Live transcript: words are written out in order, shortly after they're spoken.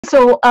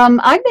So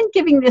I've been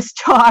giving this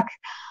talk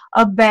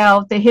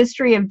about the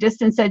history of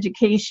distance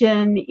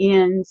education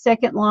in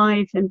Second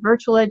Life and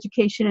virtual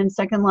education in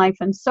Second Life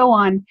and so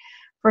on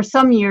for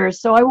some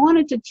years. So I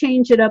wanted to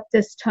change it up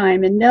this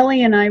time. And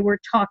Nellie and I were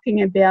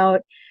talking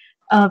about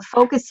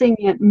focusing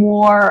it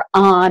more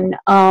on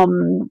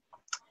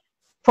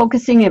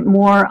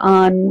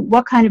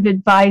what kind of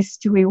advice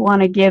do we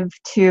want to give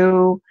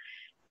to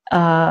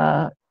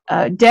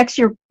Dex.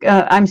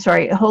 I'm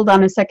sorry, hold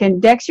on a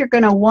second. Dex, you're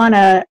going to want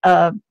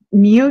to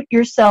mute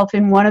yourself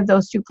in one of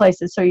those two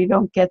places so you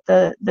don't get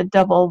the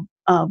double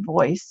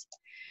voice.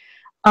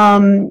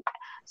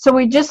 So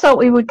we just thought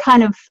we would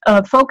kind of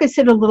focus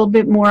it a little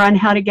bit more on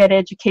how to get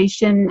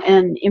education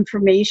and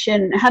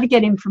information, how to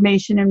get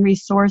information and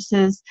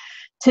resources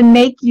to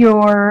make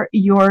your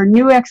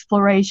new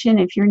exploration,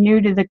 if you're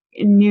new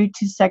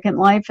to Second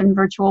Life and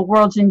virtual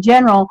worlds in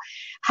general,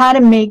 how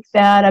to make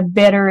that a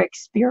better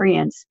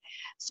experience.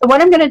 So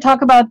what I'm going to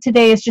talk about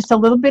today is just a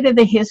little bit of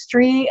the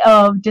history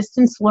of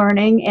distance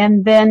learning,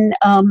 and then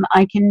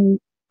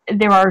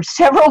there are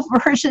several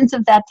versions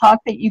of that talk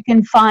that you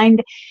can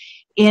find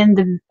in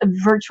the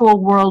Virtual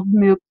World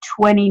MOOC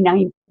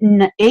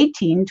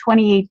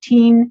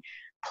 2018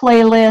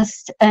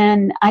 playlist,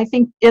 and I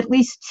think at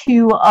least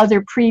 2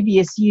 other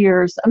previous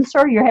years. I'm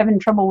sorry you're having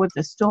trouble with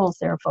the stools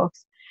there,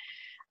 folks.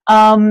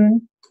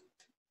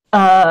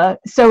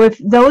 So if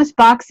those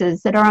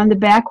boxes that are on the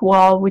back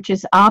wall, which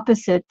is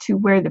opposite to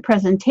where the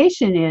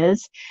presentation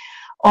is,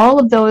 all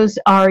of those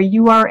are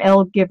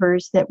URL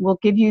givers that will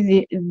give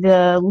you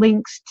the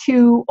links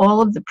to all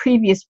of the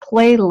previous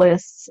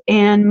playlists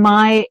and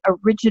my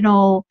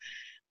original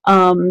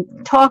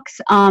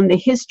talks on the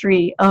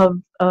history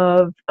of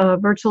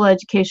virtual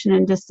education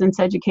and distance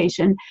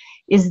education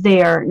is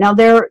there. Now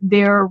they're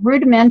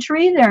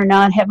rudimentary, they're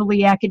not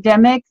heavily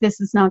academic.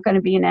 This is not going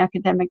to be an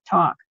academic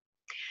talk.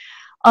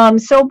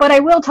 But I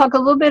will talk a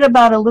little bit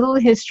about a little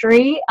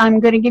history.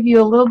 I'm going to give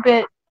you a little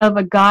bit of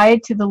a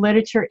guide to the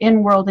literature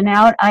in, world, and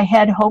out. I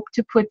had hoped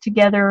to put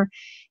together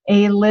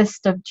a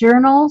list of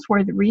journals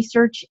where the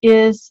research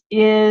is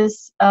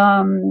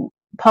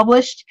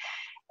published,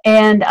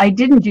 and I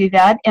didn't do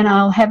that, and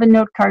I'll have a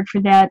note card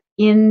for that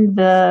in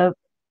the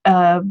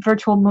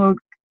virtual MOOC,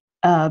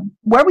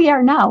 where we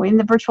are now, in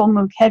the virtual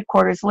MOOC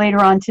headquarters later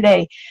on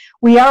today.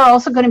 We are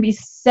also going to be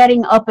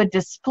setting up a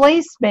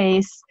display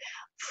space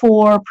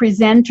for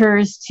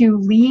presenters to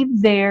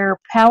leave their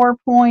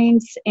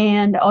PowerPoints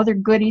and other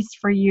goodies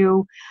for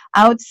you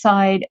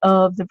outside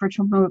of the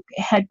virtual MOOC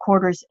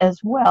headquarters as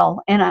well.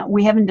 And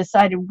we haven't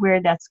decided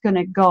where that's going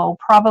to go.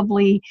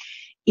 Probably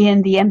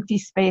in the empty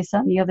space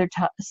on the other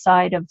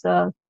side of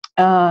the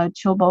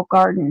Chilboat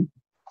Garden.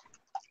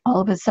 All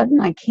of a sudden,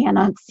 I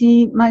cannot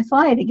see my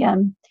slide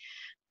again.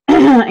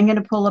 I'm going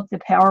to pull up the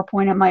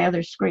PowerPoint on my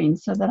other screen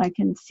so that I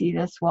can see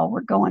this while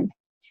we're going.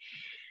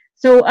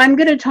 So I'm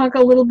going to talk a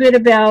little bit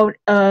about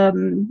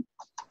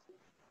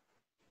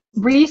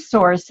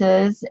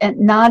resources, and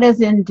not as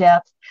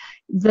in-depth.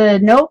 The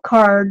note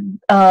card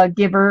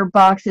giver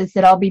boxes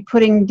that I'll be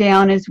putting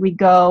down as we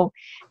go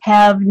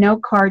have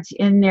note cards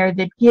in there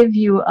that give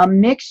you a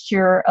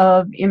mixture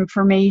of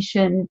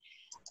information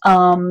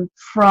from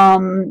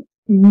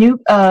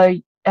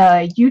YouTube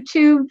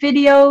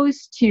videos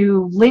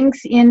to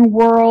links in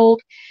World,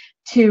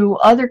 to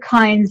other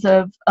kinds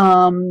of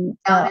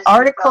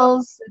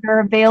articles that are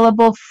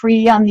available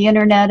free on the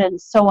internet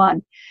and so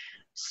on.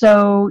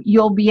 So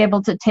you'll be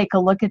able to take a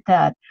look at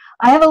that.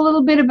 I have a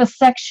little bit of a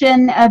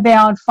section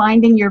about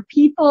finding your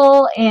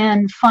people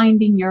and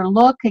finding your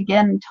look.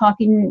 Again,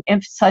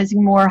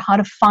 emphasizing more how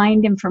to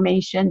find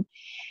information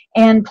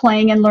and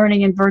playing and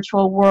learning in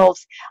virtual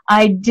worlds.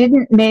 I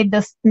didn't make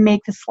a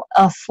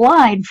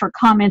slide for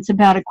comments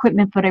about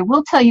equipment, but I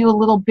will tell you a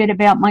little bit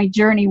about my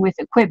journey with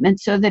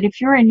equipment, so that if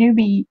you're a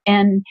newbie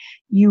and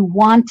you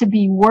want to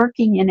be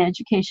working in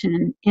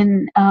education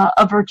in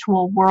a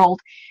virtual world,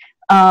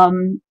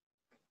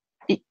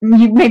 you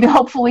maybe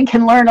hopefully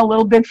can learn a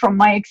little bit from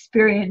my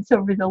experience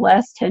over the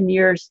last 10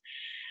 years.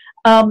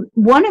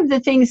 One of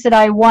the things that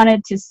I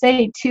wanted to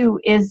say too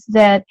is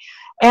that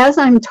as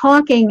I'm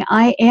talking,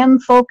 I am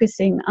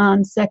focusing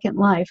on Second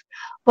Life,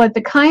 but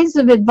the kinds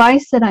of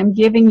advice that I'm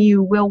giving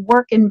you will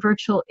work in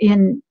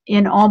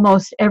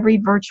almost every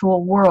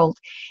virtual world.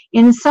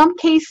 In some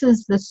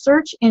cases, the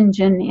search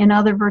engine in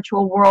other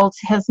virtual worlds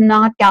has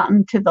not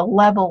gotten to the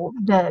level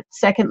that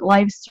Second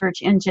Life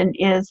search engine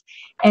is,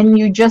 and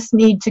you just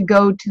need to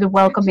go to the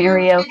welcome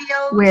area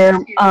where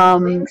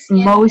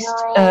most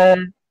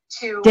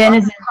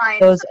denizens of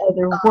those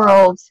other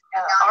worlds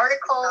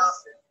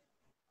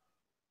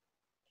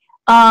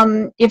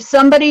if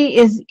somebody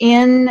is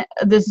in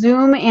the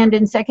Zoom and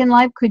in Second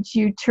Life, could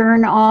you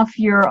turn off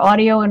your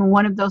audio in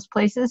one of those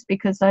places?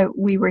 Because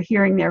we were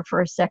hearing there for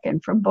a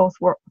second from both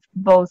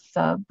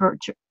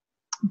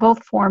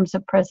forms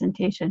of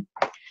presentation.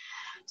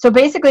 So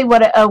basically,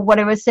 what I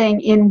was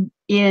saying,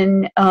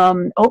 in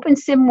open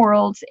sim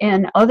worlds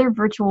and other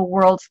virtual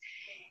worlds,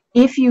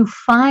 if you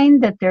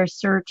find that their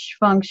search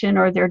function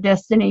or their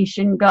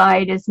destination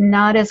guide is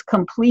not as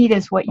complete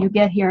as what you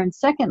get here in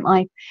Second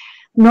Life,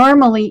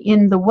 normally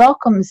in the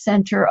welcome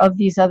center of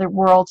these other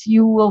worlds,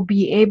 you will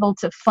be able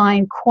to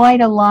find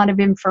quite a lot of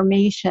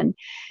information.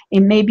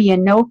 It may be a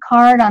note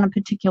card on a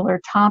particular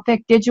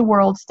topic.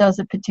 DigiWorlds does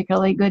a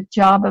particularly good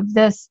job of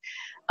this,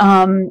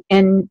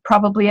 and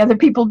probably other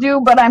people do,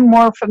 but I'm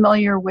more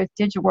familiar with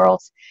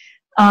DigiWorlds.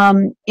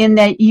 In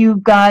that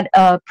you've got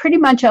a pretty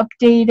much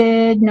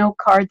updated note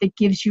card that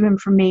gives you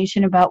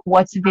information about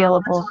what's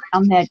available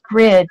on that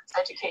grid,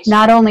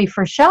 not only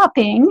for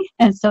shopping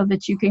and so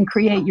that you can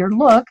create your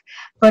look,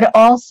 but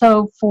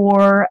also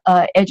for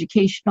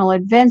educational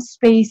event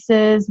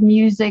spaces,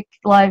 music,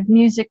 live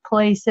music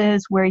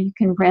places where you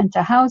can rent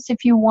a house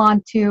if you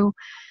want to.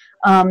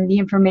 The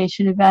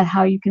information about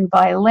how you can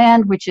buy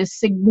land, which is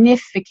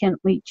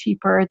significantly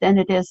cheaper than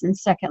it is in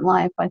Second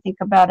Life. I think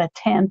about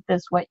 1/10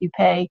 is what you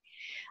pay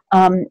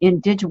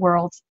in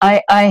DigiWorlds.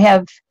 I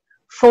have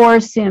 4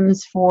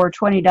 Sims for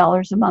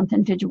 $20 a month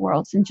in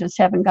DigiWorlds and just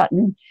haven't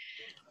gotten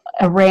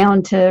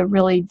around to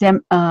really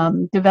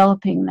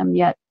developing them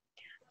yet.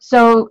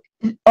 So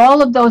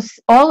all of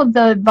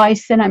the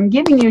advice that I'm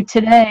giving you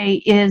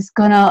today is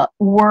going to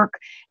work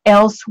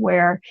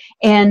elsewhere,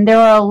 and there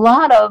are a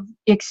lot of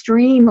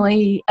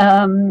extremely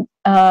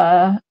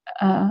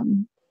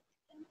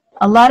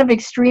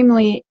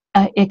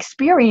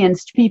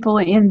experienced people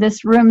in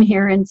this room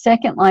here in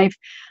Second Life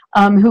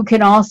who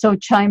can also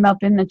chime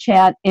up in the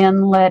chat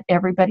and let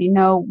everybody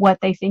know what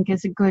they think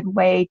is a good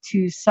way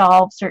to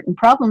solve certain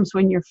problems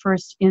when you're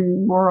first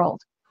in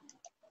world.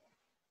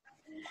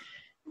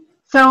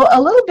 So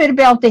a little bit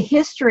about the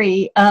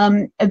history.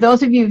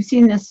 Those of you who've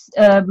seen this,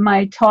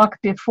 my talk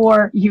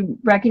before, you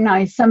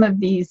recognize some of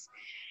these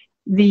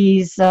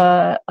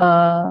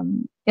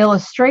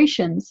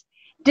illustrations.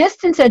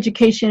 Distance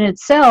education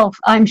itself,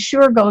 I'm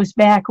sure, goes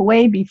back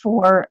way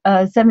before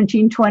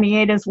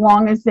 1728, as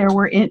long as there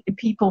were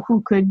people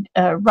who could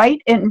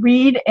write and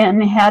read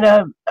and had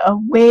a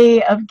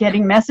way of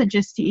getting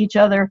messages to each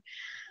other.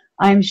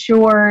 I'm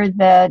sure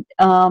that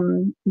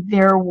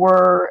there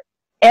were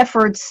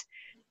efforts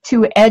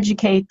to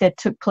educate that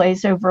took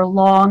place over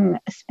long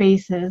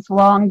spaces,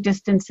 long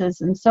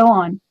distances, and so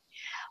on.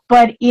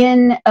 But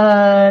in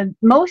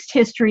most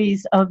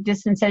histories of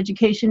distance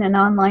education and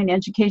online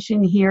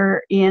education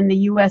here in the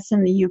US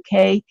and the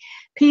UK,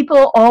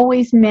 people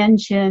always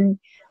mention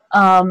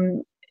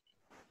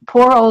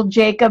poor old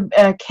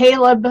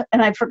Caleb,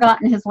 and I've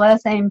forgotten his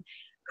last name,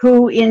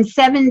 who in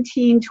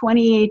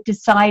 1728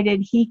 decided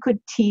he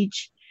could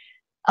teach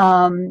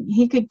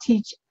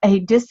a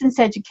distance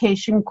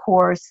education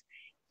course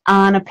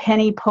on a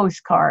penny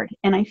postcard.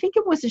 And I think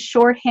it was a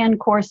shorthand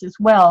course as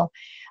well.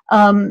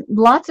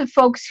 Lots of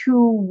folks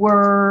who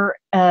were,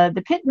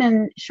 the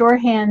Pitman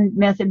shorthand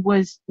method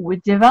was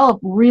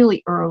developed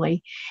really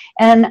early.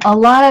 And a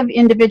lot of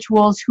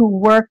individuals who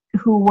were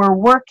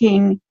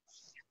working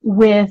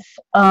with,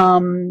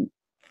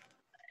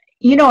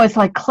 you know, it's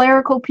like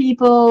clerical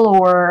people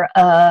or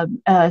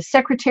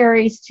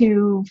secretaries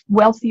to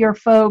wealthier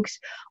folks,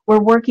 were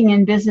working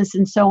in business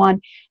and so on,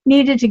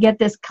 needed to get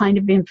this kind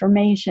of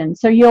information.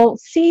 So you'll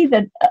see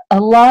that a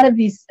lot of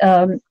these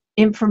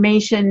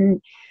information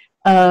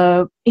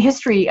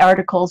history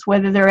articles,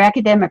 whether they're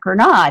academic or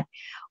not,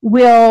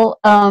 will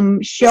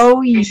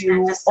show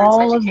you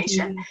all of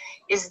the,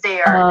 is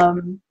there.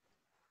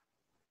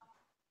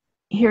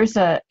 Here's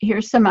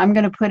some, I'm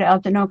going to put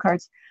out the note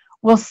cards.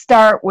 We'll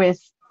start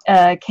with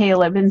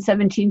Caleb in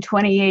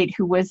 1728,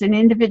 who was an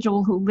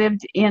individual who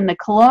lived in the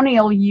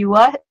colonial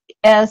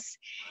U.S.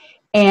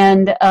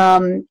 and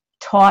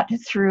taught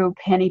through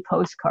penny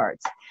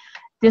postcards.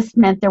 This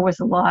meant there was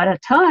a lot of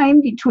time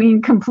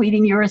between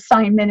completing your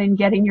assignment and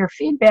getting your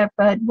feedback,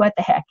 but what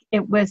the heck,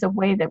 it was a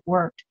way that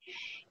worked.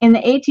 In the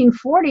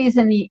 1840s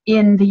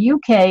in the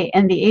UK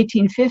and the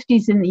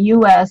 1850s in the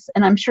US,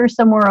 and I'm sure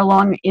somewhere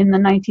along in the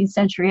 19th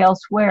century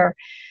elsewhere,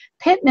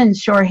 Pitman's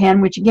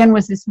shorthand, which again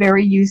was this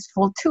very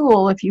useful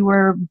tool if you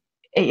were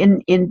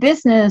in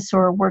business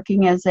or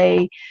working as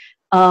a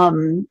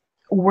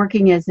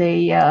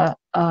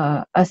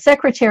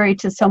secretary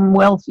to some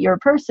wealthier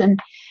person,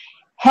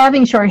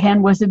 having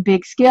shorthand was a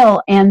big skill,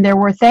 and there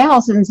were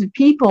thousands of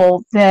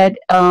people that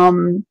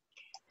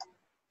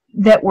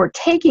that were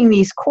taking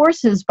these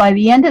courses. By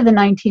the end of the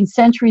 19th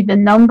century, the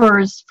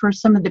numbers for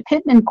some of the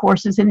Pitman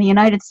courses in the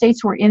United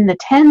States were in the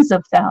tens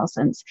of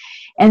thousands,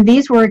 and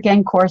these were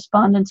again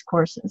correspondence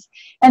courses.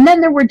 And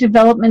then there were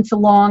developments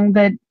along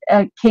that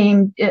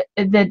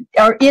that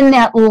are in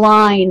that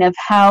line of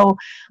how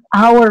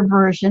our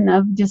version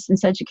of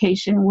distance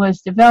education was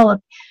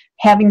developed.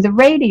 Having the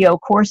radio,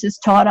 courses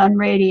taught on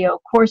radio,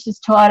 courses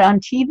taught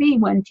on TV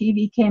when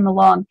TV came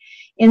along.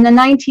 In the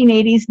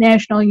 1980s,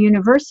 National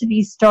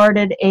University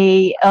started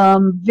a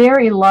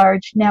very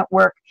large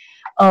network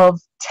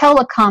of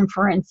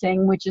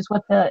teleconferencing, which is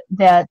what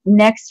that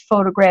next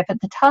photograph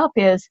at the top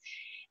is.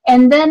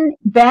 And then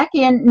back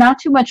in, not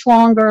too much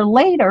longer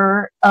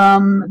later,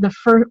 one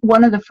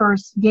of the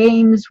first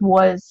games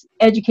was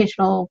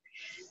educational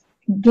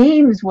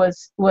games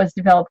was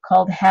developed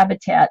called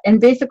Habitat, and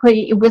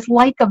basically it was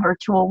like a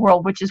virtual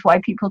world, which is why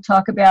people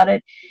talk about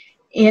it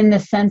in the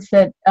sense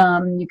that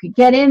you could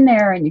get in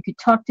there and you could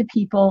talk to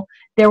people.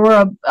 There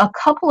were a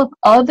couple of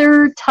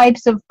other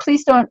types of,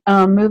 please don't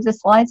move the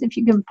slides if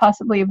you can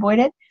possibly avoid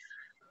it.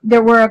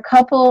 There were a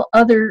couple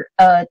other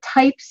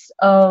types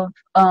of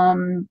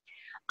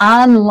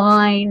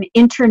online,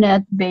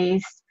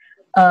 internet-based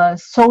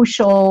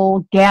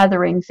social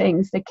gathering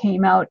things that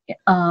came out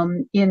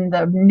in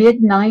the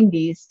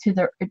mid-90s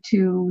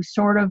to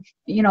sort of,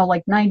 you know,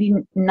 like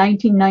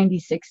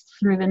 1996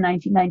 through the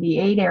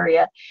 1998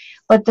 area.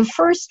 But the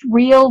first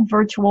real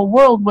virtual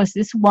world was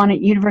this one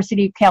at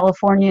University of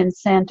California in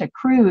Santa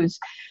Cruz,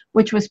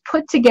 which was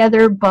put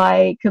together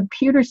by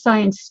computer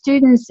science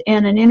students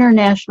and an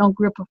international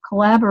group of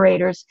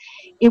collaborators.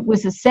 It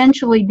was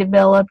essentially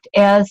developed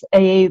as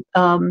a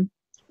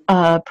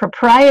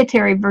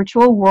proprietary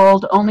virtual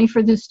world only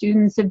for the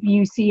students of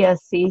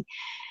UCSC.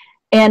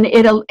 And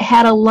it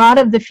had a lot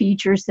of the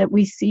features that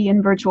we see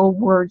in virtual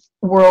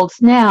worlds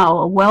now: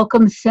 a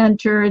welcome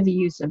center, the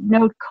use of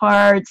note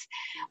cards,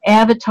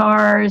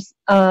 avatars,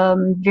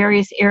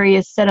 various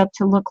areas set up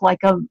to look like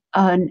a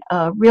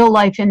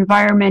real-life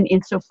environment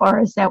insofar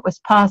as that was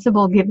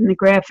possible given the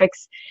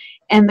graphics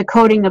and the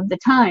coding of the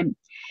time.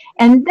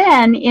 And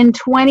then in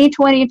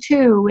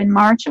 2022, in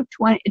March of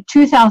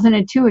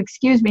 2002,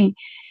 excuse me,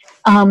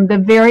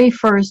 the very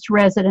first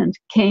resident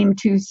came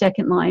to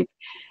Second Life.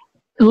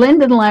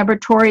 Linden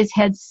Laboratories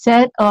had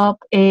set up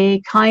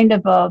a kind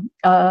of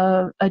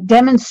a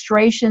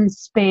demonstration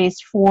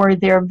space for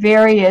their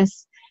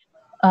various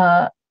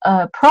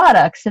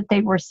products that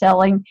they were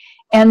selling,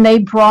 and they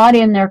brought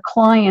in their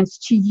clients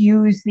to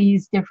use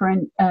these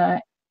different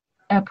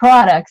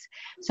products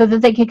so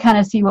that they could kind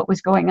of see what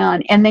was going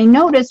on. And they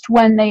noticed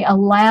when they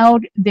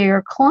allowed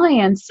their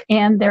clients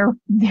and their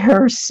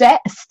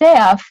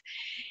staff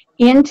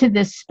into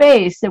this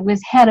space that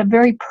had a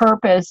very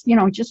purpose, you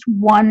know, just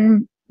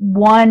one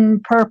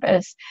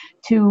purpose,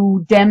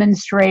 to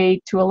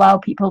demonstrate, to allow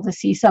people to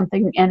see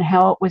something and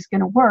how it was going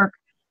to work.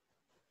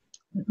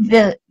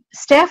 The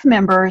staff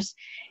members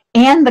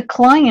and the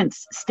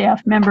clients'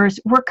 staff members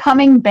were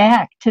coming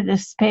back to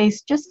this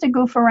space just to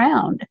goof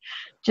around,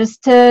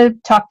 just to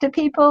talk to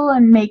people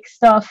and make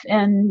stuff.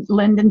 And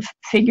Linden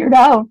figured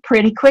out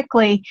pretty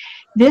quickly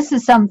this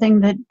is something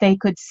that they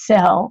could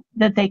sell,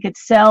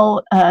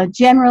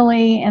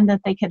 generally, and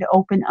that they could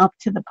open up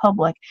to the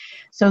public.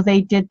 So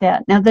they did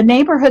that. Now, the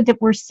neighborhood that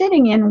we're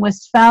sitting in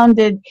was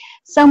founded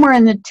somewhere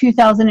in the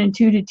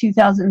 2002 to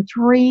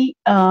 2003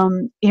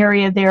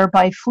 area there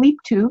by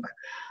Fleeptook,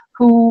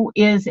 who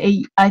is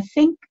I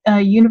think a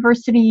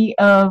University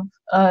of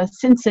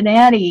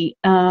Cincinnati,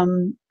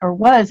 or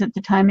was at the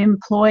time,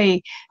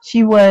 employee.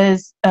 She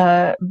was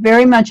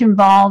very much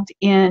involved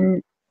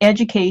in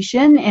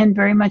education and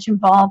very much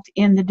involved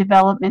in the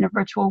development of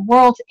virtual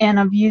worlds and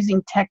of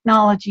using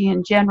technology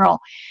in general.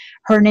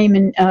 Her name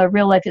in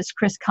real life is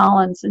Chris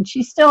Collins, and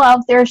she's still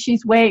out there.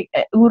 She's way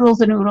oodles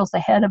and oodles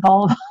ahead of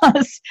all of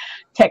us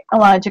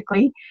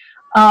technologically.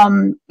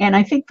 And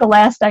I think the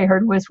last I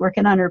heard was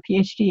working on her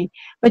PhD.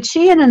 But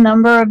she and a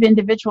number of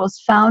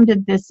individuals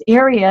founded this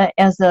area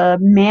as a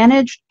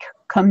managed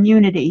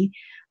community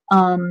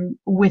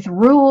with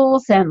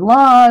rules and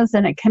laws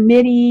and a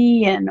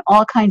committee and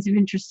all kinds of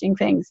interesting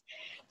things.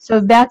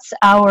 So that's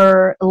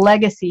our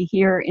legacy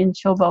here in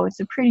Chobo. It's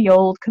a pretty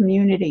old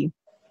community.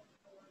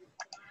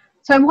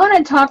 So I want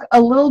to talk a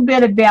little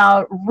bit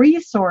about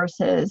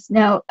resources.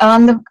 Now,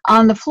 on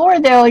the floor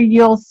there,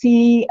 you'll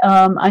see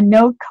a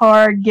note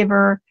card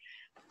giver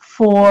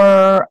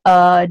for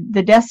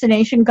the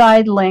destination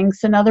guide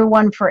links, another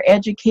one for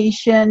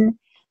education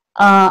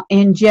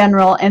in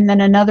general, and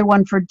then another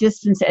one for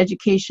distance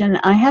education.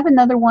 I have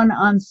another one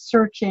on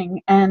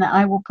searching, and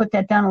I will put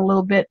that down a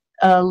little bit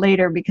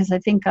later because I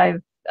think I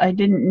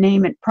didn't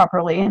name it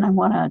properly, and I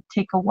want to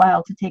take a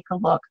while to take a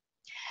look.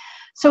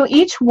 So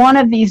each one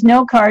of these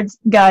note cards,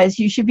 guys,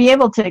 you should be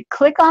able to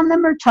click on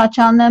them or touch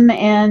on them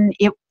and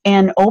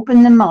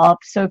open them up.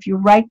 So if you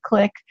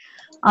right-click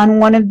on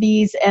one of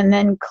these and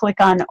then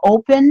click on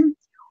Open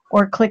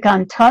or click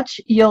on Touch,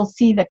 you'll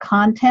see the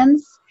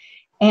contents,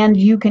 and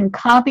you can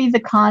copy the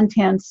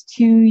contents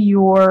to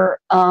your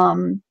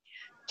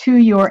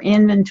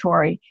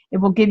inventory. It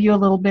will give you a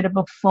little bit of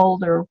a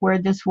folder where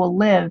this will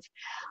live.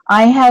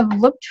 I have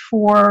looked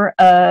for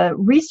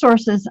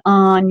resources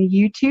on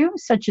YouTube,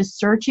 such as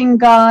searching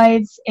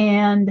guides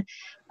and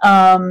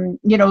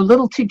you know,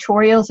 little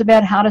tutorials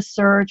about how to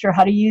search or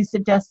how to use the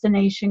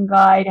destination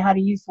guide, how to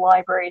use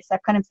libraries,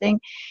 that kind of thing.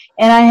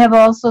 And I have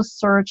also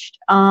searched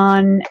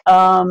on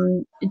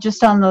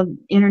just on the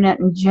internet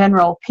in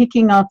general,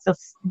 picking up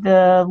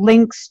the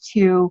links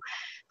to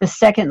the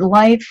Second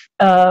Life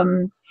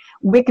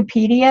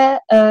Wikipedia,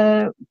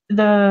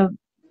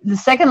 the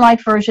Second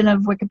Life version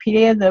of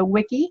Wikipedia, the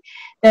wiki,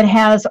 that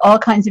has all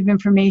kinds of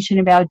information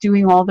about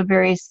doing all the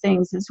various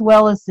things, as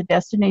well as the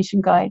destination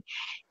guide.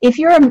 If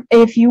you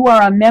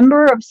are a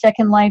member of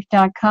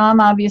secondlife.com,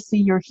 obviously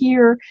you're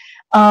here.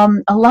 A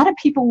lot of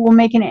people will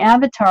make an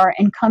avatar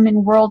and come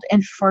in world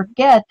and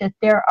forget that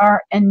there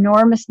are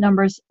enormous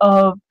numbers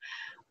of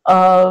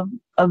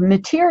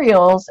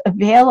materials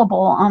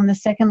available on the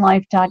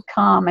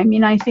secondlife.com. I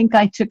mean, I think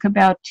I took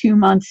about 2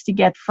 months to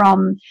get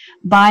from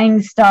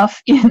buying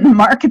stuff in the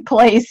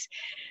marketplace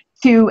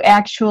to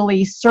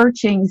actually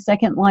searching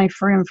Second Life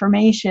for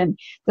information.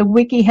 The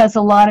wiki has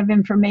a lot of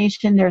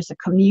information. There's a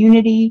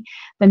community.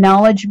 The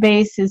knowledge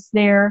base is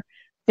there.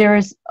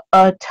 There's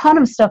a ton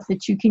of stuff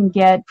that you can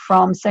get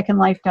from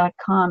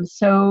secondlife.com.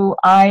 So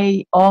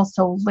I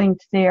also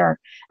linked there.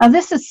 Now,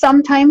 this is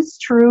sometimes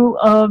true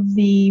of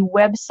the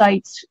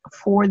websites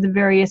for the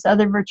various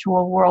other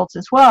virtual worlds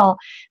as well,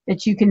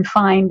 that you can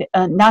find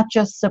not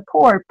just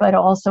support, but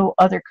also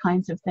other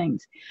kinds of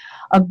things.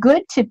 A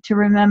good tip to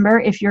remember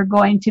if you're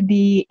going to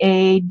be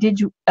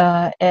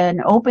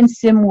an open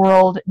sim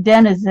world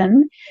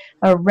denizen,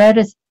 a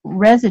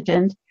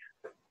resident,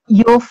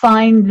 you'll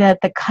find that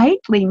the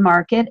Kitely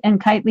market, and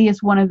Kitely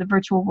is one of the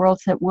virtual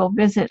worlds that we'll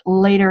visit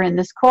later in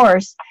this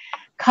course.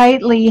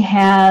 Kitely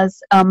has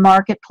a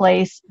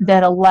marketplace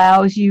that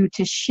allows you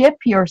to ship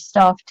your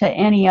stuff to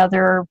any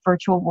other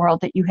virtual world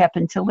that you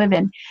happen to live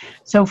in.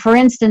 So for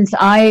instance,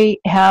 I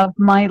have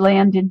my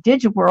land in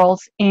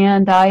DigiWorlds,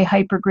 and I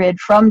hypergrid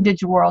from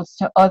DigiWorlds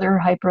to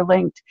other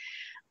hyperlinked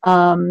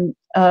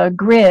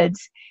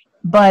grids,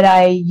 but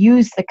I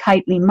use the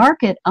Kitely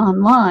market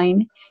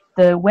online,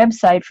 the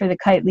website for the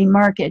Kitely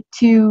market,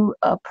 to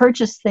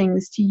purchase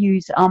things to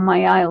use on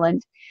my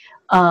island,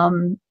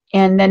 and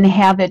then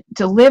have it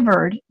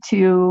delivered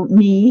to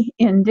me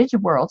in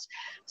DigiWorlds.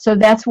 So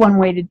that's one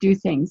way to do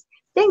things.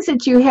 Things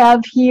that you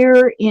have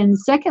here in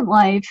Second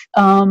Life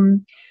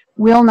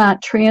will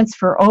not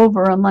transfer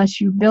over unless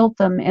you built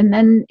them, and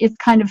then it's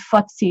kind of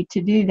fussy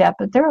to do that.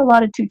 But there are a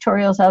lot of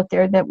tutorials out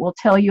there that will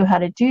tell you how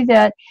to do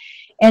that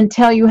and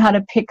tell you how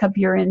to pick up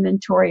your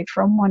inventory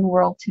from one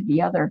world to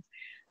the other.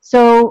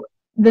 So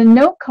the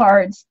note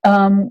cards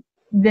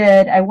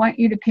that I want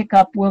you to pick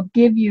up will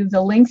give you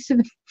the links to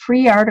the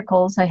free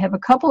articles. I have a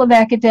couple of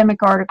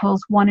academic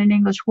articles, one in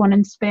English, one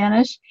in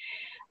Spanish.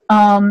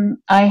 I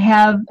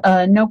have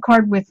a note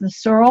card with the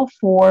Searle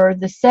for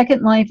the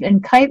Second Life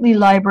and Kitely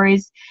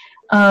libraries.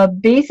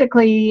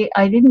 Basically,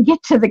 I didn't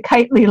get to the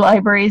Kitely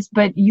libraries,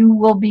 but you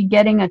will be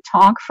getting a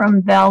talk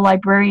from Val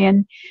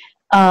Librarian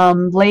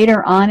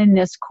later on in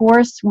this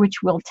course,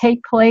 which will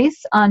take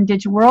place on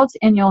DigiWorlds,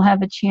 and you'll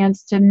have a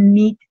chance to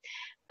meet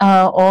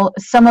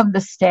some of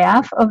the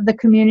staff of the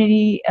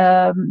community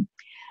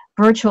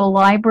virtual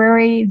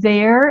library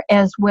there,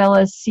 as well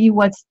as see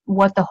what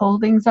the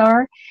holdings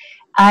are.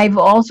 I've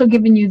also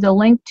given you the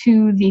link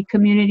to the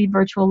community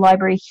virtual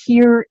library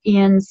here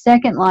in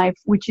Second Life,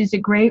 which is a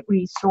great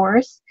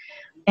resource,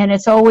 and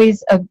it's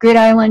always a good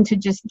island to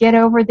just get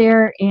over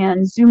there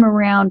and zoom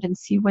around and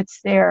see what's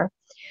there.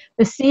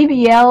 The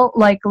CVL,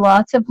 like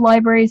lots of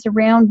libraries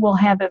around, will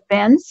have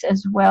events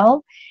as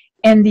well.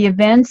 And the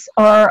events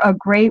are a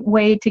great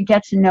way to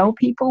get to know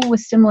people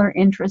with similar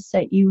interests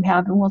that you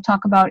have. And we'll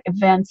talk about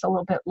events a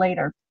little bit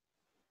later.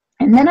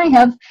 And then I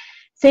have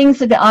things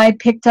that I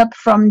picked up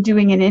from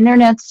doing an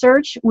internet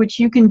search, which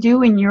you can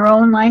do in your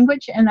own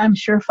language. And I'm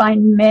sure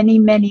find many,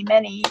 many,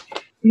 many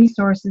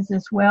resources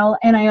as well.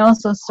 And I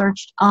also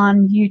searched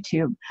on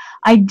YouTube.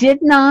 I did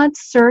not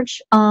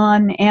search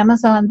on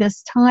Amazon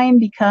this time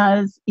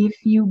because if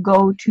you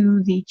go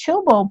to the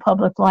Chilbo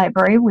Public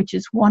Library, which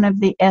is one of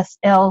the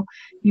SL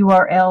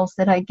URLs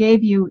that I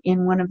gave you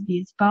in one of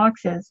these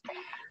boxes,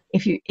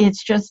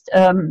 it's just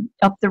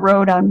up the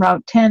road on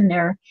Route 10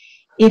 there.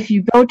 If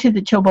you go to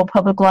the Chilbo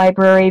Public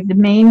Library, the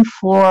main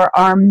floor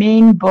are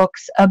main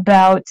books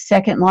about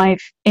Second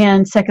Life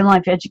and Second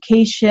Life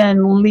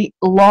education,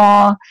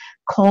 law,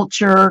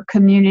 culture,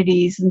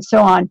 communities, and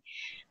so on.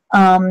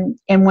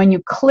 And when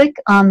you click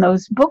on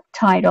those book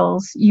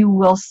titles, you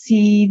will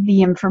see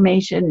the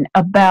information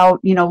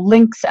about,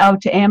 links out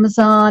to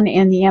Amazon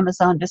and the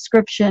Amazon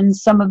description.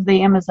 Some of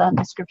the Amazon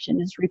description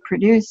is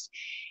reproduced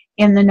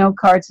in the note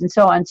cards and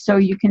so on. So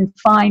you can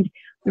find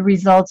the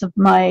results of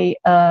my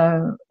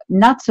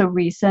not so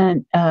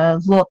recent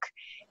look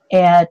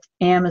at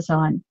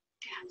Amazon.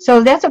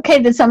 So that's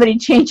okay that somebody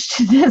changed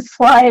to this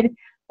slide,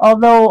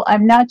 although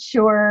I'm not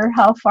sure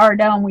how far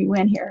down we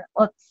went here.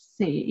 Let's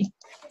see.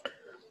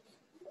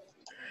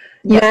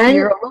 Nan,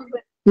 you're a little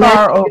bit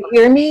far over. Can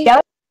you hear me?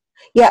 Yep.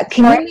 Yeah,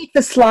 can you make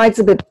the slides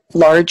a bit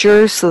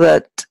larger so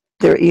that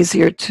they're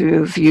easier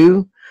to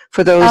view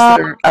for those that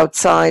are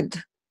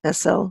outside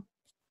SL?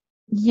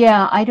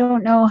 Yeah, I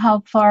don't know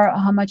how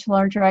much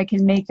larger I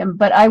can make them,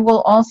 but I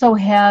will also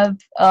have...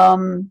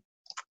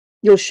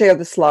 You'll share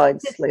the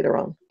slides later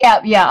on.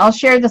 Yeah, I'll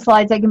share the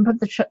slides. I can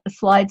put the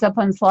slides up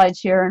on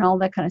SlideShare and all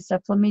that kind of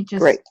stuff. Let me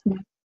just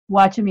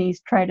watch me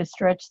try to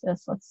stretch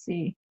this. Let's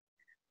see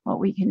what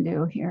we can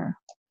do here.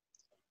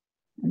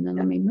 And then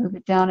let me move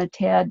it down a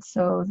tad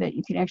so that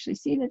you can actually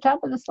see the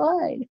top of the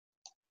slide.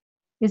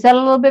 Is that a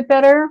little bit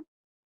better?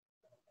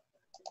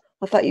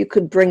 I thought you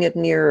could bring it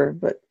nearer,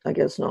 but I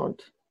guess not.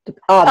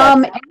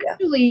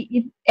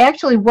 Actually,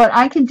 what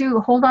I can do,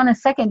 hold on a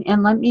second,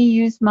 and let me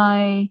use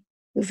my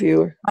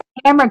viewer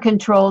camera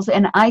controls,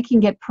 and I can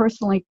get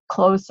personally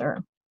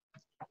closer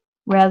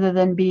rather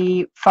than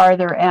be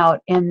farther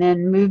out, and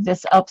then move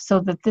this up so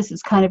that this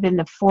is kind of in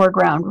the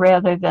foreground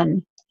rather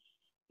than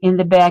in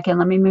the back. And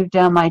let me move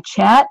down my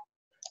chat.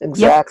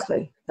 Exactly.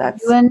 Yep.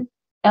 That's doing,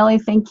 Ellie,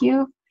 thank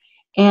you.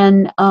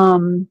 And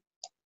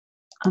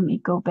let me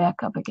go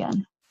back up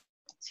again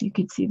so you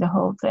can see the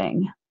whole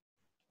thing.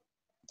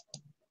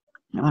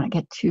 I don't want to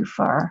get too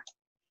far.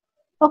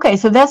 Okay,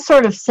 so that's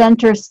sort of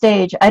center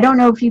stage. I don't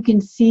know if you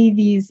can see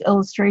these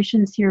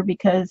illustrations here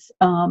because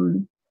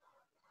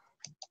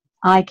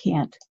I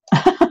can't.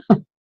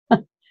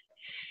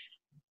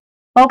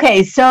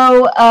 Okay,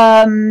 so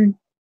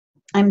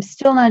I'm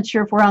still not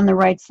sure if we're on the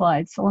right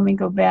slide, so let me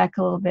go back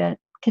a little bit.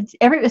 Can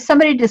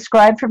somebody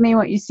describe for me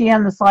what you see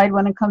on the slide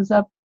when it comes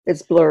up?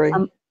 It's blurry.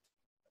 All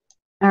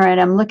right,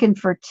 I'm looking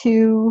for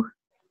two.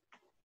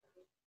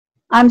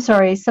 I'm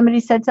sorry, somebody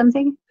said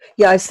something?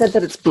 Yeah, I said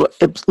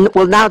that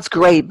well, now it's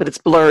great, but it's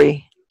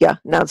blurry. Yeah,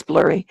 now it's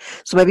blurry.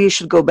 So maybe you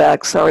should go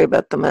back. Sorry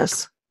about the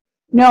mess.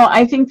 No,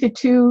 I think the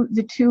two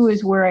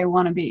is where I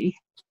want to be,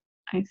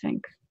 I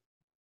think.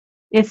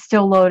 It's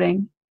still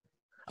loading.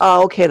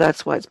 Oh, okay,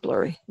 that's why it's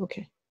blurry.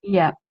 Okay.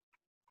 Yeah,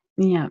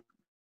 yeah.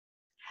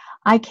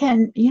 I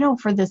can,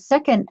 for the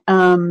second,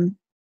 I'm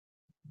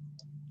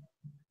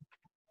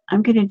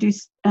going to do,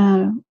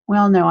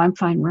 well, no, I'm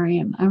fine where I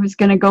am. I was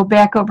going to go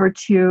back over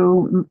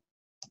to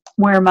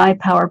where my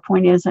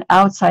PowerPoint is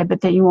outside, but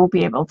then you won't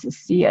be able to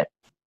see it.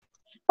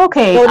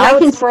 Okay. Oh, now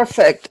it's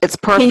perfect. It's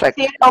perfect.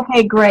 Can you see it?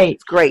 Okay, great.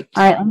 It's great.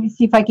 All right, let me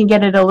see if I can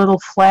get it a little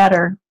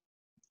flatter.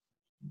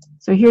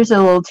 So here's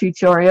a little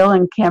tutorial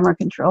in camera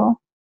control.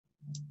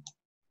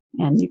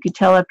 And you could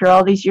tell after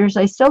all these years,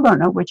 I still don't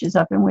know which is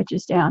up and which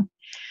is down.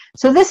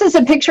 So this is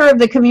a picture of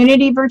the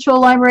community virtual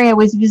library. I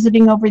was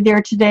visiting over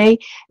there today.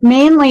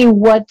 Mainly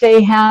what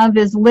they have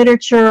is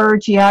literature,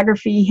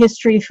 geography,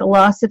 history,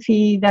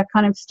 philosophy, that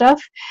kind of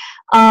stuff.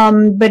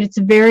 But it's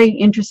a very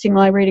interesting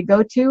library to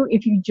go to.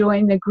 If you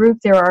join the group,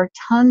 there are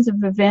tons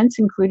of events,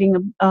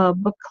 including a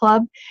book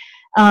club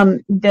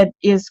that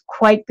is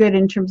quite good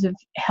in terms of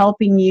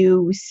helping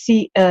you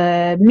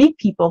meet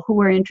people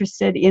who are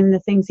interested in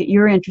the things that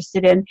you're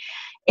interested in.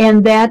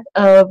 And that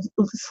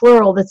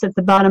plural that's at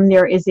the bottom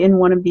there is in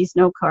one of these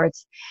note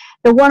cards.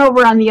 The one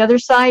over on the other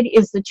side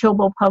is the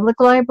Chilbo Public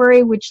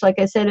Library, which, like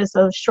I said, is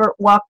a short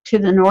walk to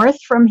the north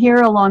from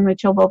here along the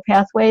Chilbo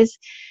pathways.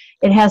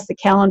 It has the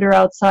calendar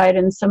outside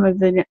and some of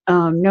the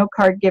note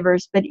card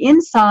givers, but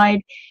inside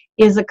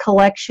is a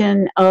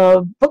collection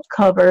of book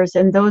covers,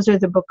 and those are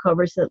the book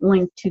covers that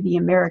link to the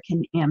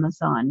American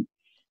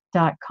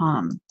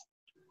Amazon.com.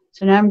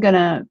 So now I'm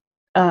going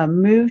to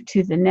move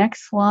to the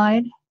next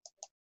slide.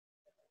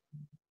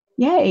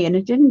 Yay, and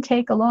it didn't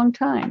take a long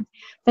time.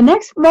 The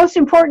next most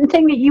important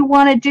thing that you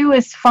want to do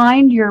is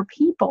find your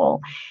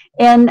people.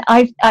 And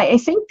I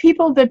think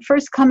people that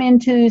first come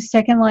into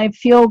Second Life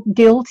feel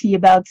guilty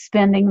about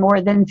spending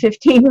more than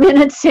 15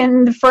 minutes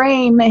in the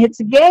frame. It's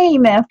a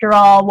game, after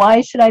all.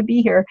 Why should I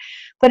be here?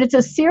 But it's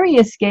a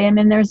serious game,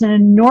 and there's an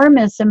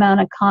enormous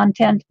amount of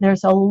content.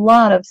 There's a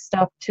lot of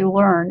stuff to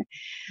learn.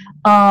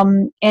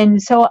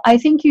 And so I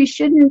think you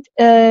shouldn't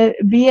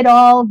be at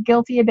all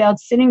guilty about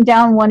sitting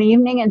down one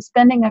evening and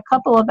spending a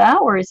couple of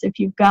hours, if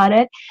you've got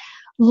it,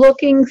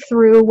 looking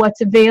through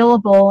what's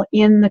available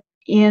in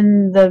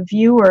the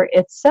viewer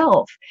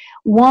itself.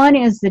 One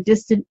is the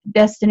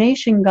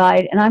destination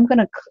guide, and I'm going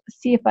to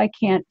see if I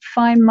can't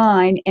find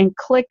mine and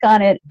click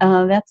on it.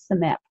 That's the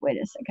map. Wait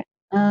a second.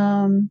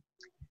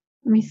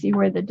 Let me see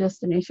where the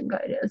destination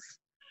guide is.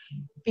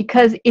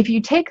 Because if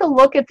you take a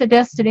look at the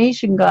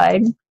destination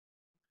guide,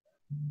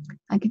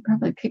 I could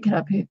probably pick it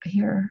up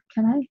here.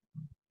 Can I?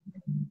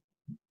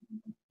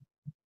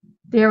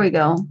 There we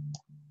go.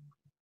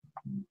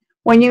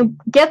 When you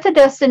get the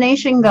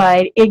destination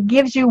guide, it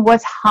gives you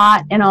what's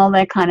hot and all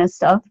that kind of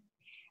stuff.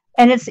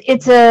 And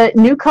it's a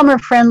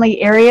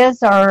newcomer-friendly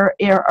areas are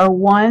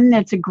one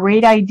that's a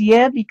great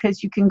idea,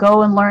 because you can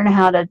go and learn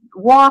how to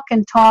walk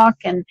and talk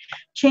and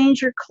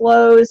change your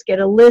clothes, get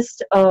a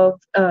list of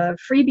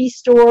freebie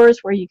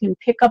stores where you can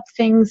pick up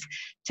things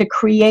to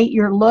create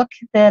your look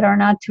that are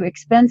not too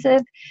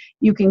expensive.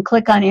 You can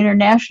click on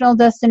international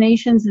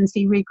destinations and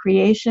see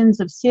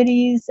recreations of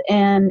cities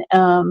and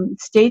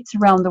states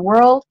around the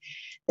world.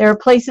 There are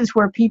places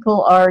where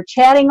people are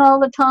chatting all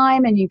the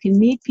time and you can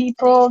meet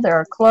people. There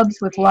are clubs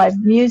with live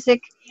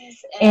music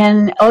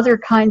and other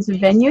kinds of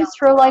venues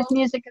for live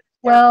music as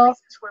well.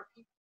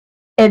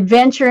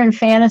 Adventure and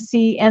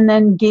fantasy, and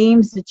then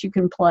games that you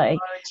can play.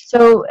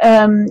 So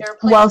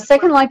while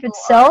Second Life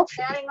itself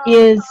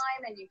is,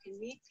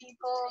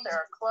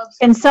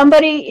 and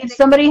if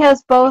somebody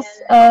has both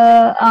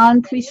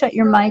on, please shut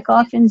your mic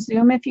off in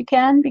Zoom if you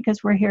can,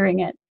 because we're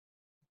hearing it.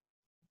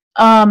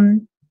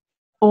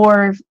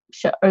 Or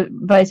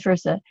vice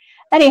versa.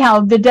 Anyhow,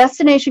 the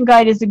destination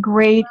guide is a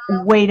great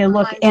way to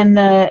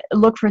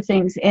look for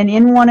things. And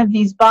in one of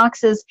these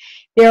boxes,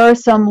 there are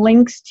some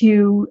links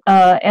to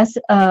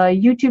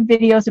YouTube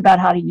videos about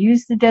how to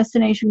use the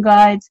destination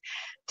guides,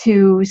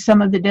 to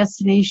some of the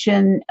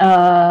destination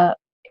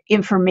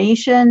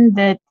information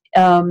that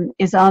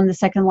is on the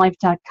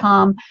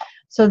secondlife.com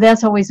So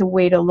that's always a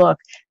way to look.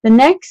 The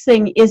next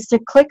thing is to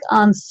click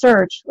on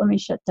search. Let me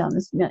shut down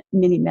this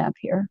mini map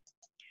here.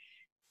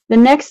 The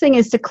next thing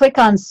is to click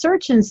on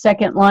search in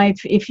Second Life.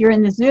 If you're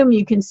in the Zoom,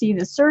 you can see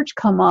the search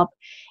come up.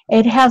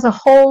 It has a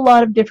whole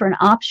lot of different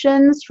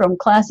options, from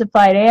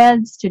classified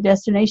ads to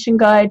destination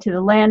guide to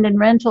the land and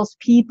rentals,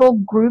 people,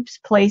 groups,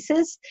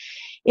 places.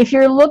 If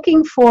you're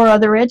looking for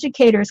other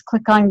educators,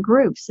 click on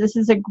groups. This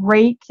is a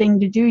great thing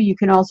to do. You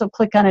can also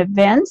click on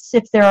events.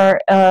 If there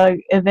are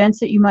events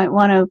that you might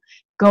want to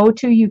go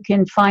to, you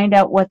can find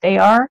out what they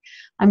are.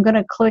 I'm going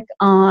to click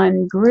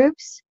on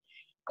groups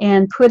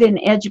and put in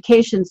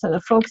education so the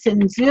folks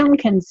in Zoom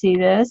can see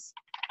this.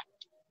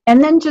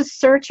 And then just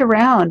search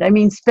around. I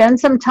mean, spend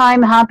some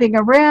time hopping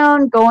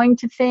around, going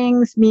to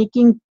things,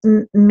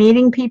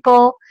 meeting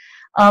people.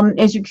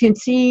 As you can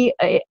see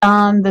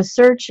on the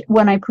search,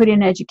 when I put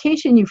in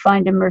education, you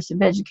find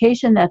immersive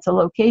education. That's a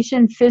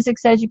location.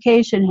 Physics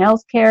education,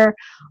 healthcare,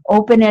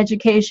 open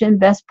education,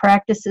 best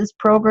practices,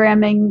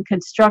 programming,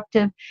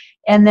 constructive,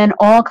 and then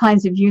all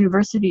kinds of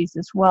universities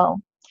as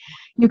well.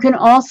 You can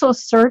also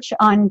search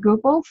on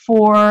Google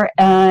for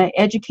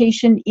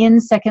education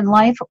in Second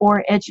Life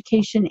or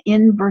education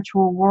in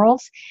virtual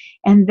worlds,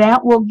 and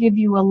that will give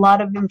you a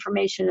lot of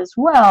information as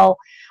well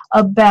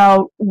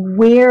about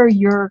where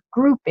your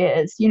group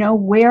is. You know,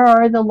 where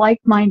are the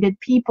like-minded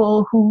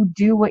people who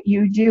do what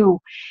you do?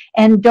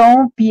 And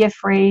don't be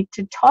afraid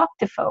to talk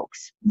to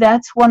folks.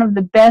 That's one of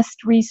the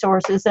best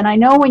resources. And I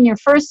know when you're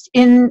first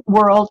in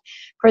World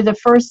for the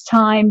first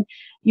time,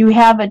 you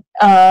have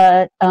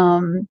a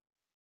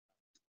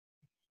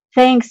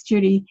thanks,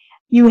 Judy.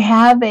 You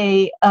have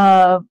a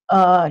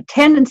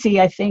tendency,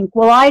 I think.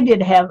 Well, I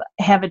did have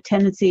a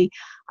tendency.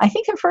 I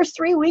think the first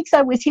 3 weeks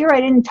I was here,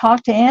 I didn't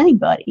talk to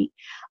anybody.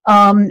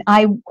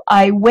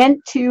 I went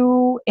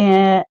to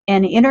an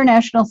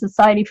International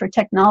Society for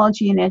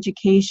Technology and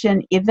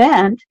Education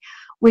event,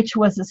 which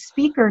was a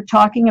speaker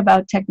talking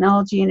about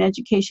technology and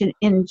education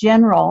in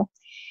general.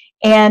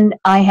 And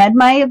I had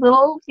my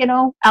little,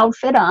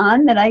 outfit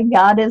on that I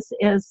got as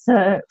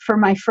for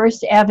my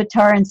first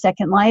avatar in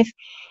Second Life.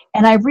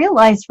 And I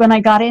realized when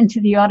I got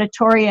into the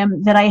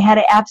auditorium that I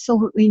had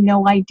absolutely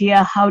no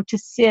idea how to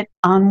sit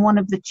on one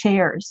of the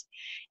chairs.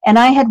 And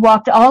I had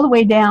walked all the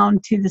way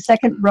down to the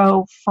second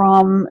row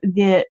from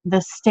the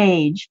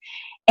stage.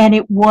 And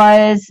it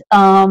was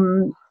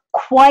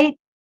quite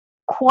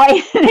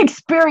an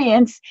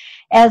experience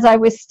as I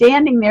was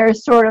standing there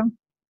sort of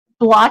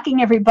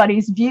blocking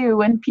everybody's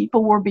view, and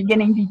people were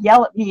beginning to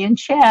yell at me in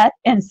chat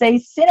and say,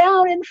 sit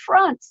down in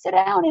front, sit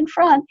down in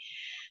front.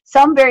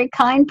 Some very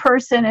kind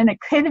person, and it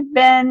could have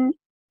been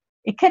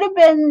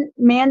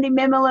Mandy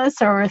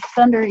Mimulus or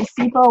Thundery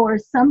Sipo or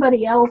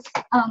somebody else.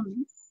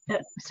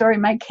 Sorry,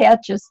 my cat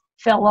just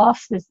fell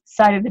off the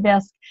side of the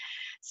desk.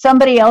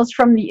 Somebody else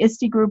from the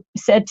ISTE group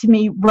said to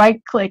me,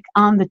 right-click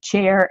on the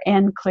chair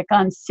and click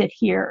on sit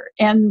here.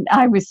 And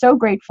I was so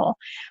grateful.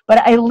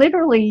 But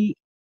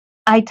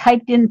I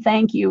typed in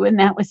thank you, and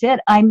that was it.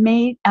 I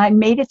made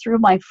it through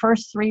my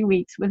first 3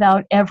 weeks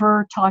without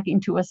ever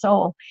talking to a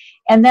soul.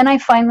 And then I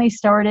finally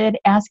started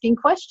asking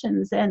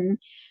questions and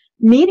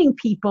meeting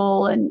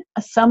people, and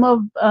some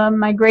of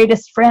my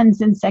greatest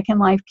friends in Second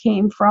Life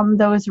came from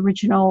those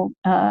original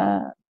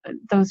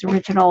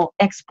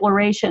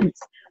explorations.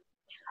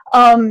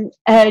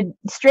 A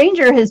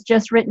stranger has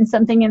just written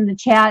something in the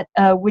chat,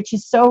 which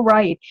is so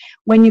right.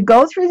 When you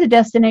go through the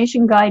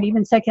destination guide,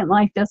 even Second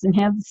Life doesn't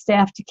have the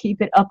staff to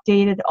keep it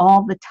updated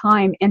all the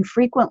time. And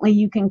frequently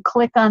you can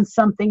click on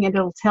something and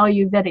it'll tell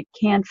you that it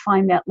can't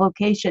find that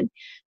location.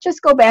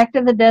 Just go back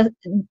to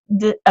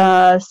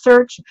the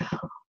search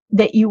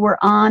that you were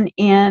on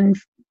and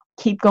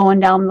keep going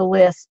down the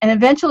list. And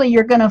eventually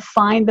you're going to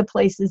find the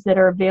places that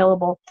are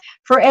available.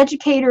 For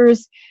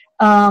educators,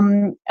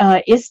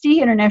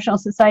 ISTE, International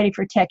Society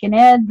for Tech and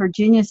Ed,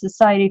 Virginia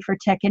Society for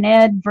Tech and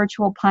Ed,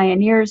 Virtual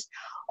Pioneers,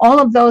 all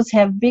of those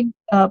have big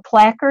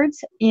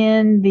placards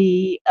in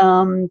the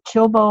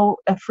Chilbo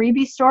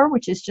freebie store,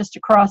 which is just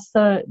across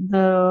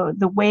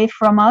the way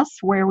from us,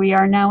 where we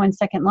are now in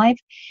Second Life.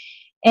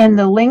 And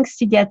the links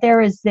to get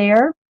there is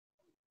there.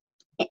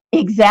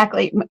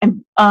 Exactly.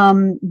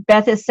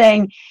 Beth is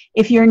saying,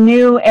 if you're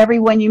new,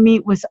 everyone you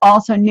meet was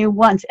also new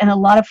once. And a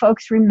lot of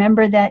folks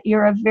remember that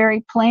era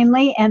very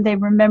plainly, and they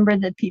remember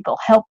that people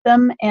help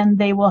them, and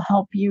they will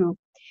help you.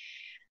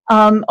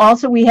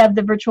 Also, we have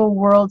the Virtual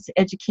Worlds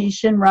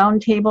Education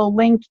Roundtable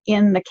link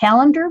in the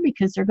calendar,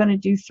 because they're going to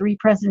do 3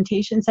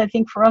 presentations, I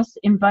think, for us,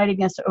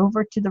 inviting us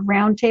over to the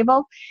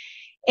roundtable.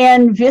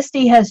 And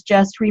Visti has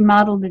just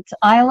remodeled its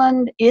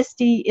island.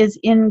 ISTE is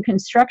in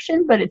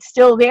construction, but it's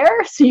still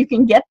there, so you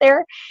can get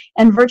there.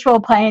 And Virtual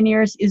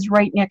Pioneers is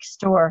right next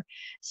door.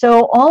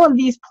 So all of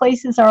these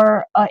places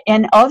are,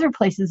 and other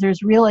places,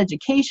 there's real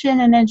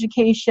education and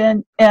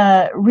education,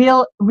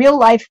 real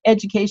life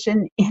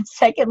education in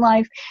Second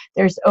Life.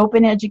 There's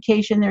open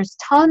education. There's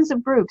tons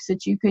of groups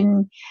that you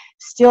can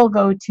still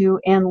go to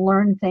and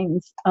learn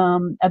things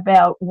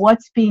about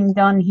what's being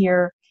done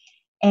here,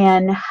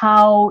 and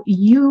how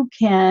you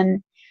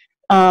can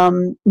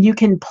you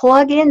can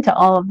plug into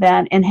all of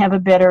that and have a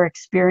better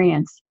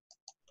experience.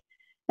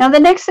 Now, the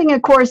next thing,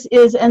 of course,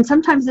 is, and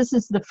sometimes this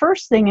is the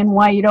first thing and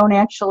why you don't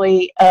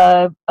actually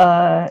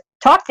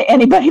talk to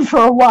anybody for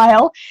a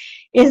while,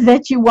 is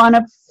that you want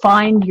to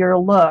find your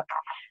look.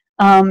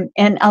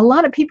 And a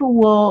lot of people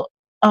will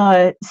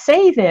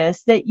say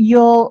this,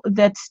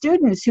 that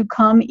students who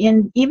come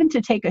in even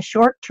to take a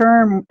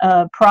short-term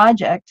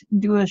project,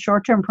 do a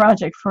short-term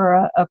project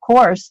for a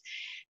course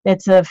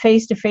that's a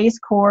face-to-face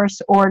course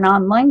or an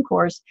online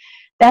course,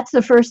 that's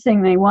the first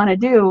thing they want to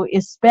do,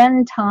 is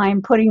spend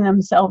time putting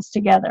themselves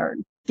together,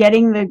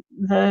 getting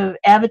the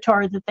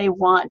avatar that they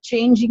want,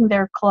 changing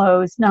their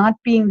clothes, not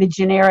being the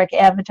generic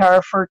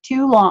avatar for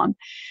too long.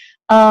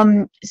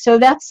 So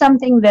that's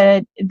something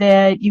that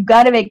you've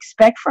got to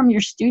expect from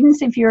your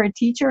students if you're a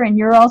teacher, and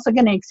you're also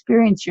going to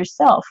experience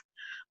yourself.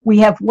 We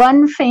have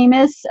one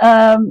famous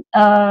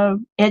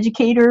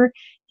educator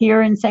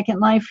here in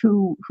Second Life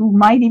who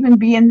might even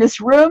be in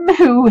this room,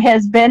 who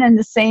has been in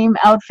the same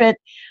outfit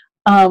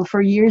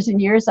for years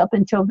and years up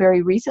until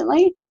very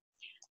recently.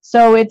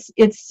 So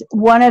it's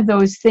one of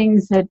those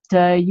things that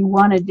you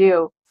want to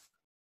do.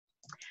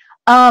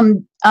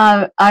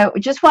 I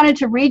just wanted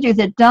to read you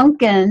that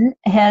Duncan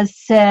has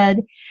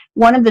said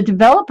one of the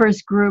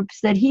developers groups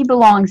that he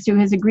belongs to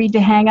has agreed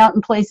to hang out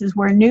in places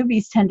where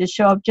newbies tend to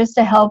show up just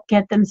to help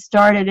get them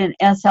started in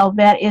SL.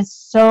 That is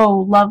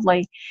so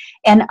lovely.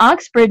 And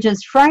Oxbridge,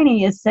 as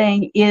Franny is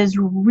saying, is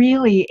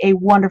really a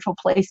wonderful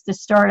place to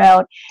start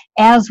out,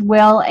 as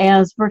well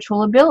as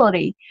Virtual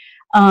Ability.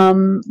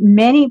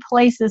 Many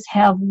places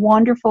have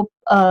wonderful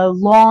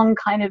long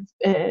kind of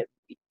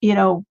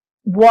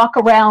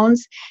walk-arounds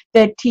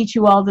that teach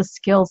you all the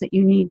skills that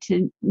you need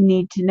to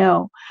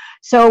know.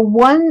 So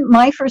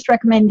my first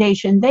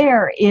recommendation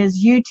there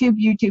is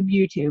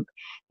YouTube.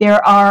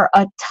 There are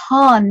a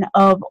ton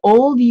of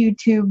old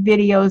YouTube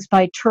videos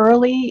by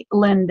Turley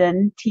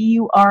Linden,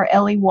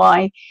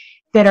 Turley,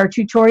 that are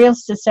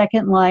tutorials to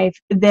Second Life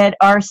that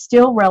are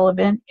still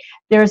relevant.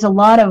 There's a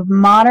lot of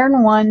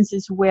modern ones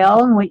as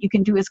well, and what you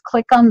can do is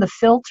click on the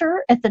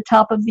filter at the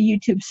top of the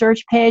YouTube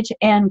search page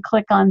and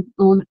click on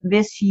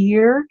this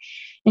year,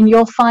 and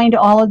you'll find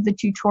all of the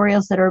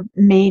tutorials that are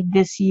made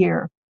this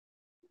year.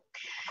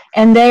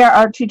 And there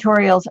are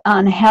tutorials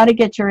on how to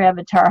get your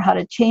avatar, how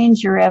to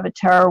change your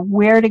avatar,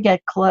 where to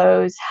get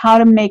clothes, how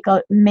to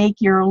make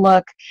your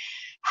look,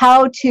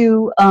 how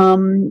to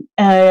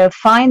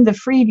find the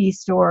freebie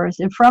stores.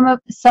 And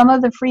some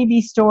of the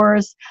freebie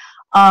stores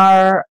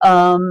are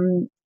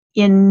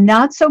in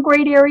not so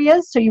great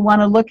areas, so you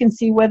want to look and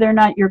see whether or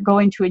not you're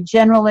going to a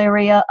general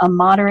area, a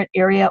moderate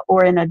area,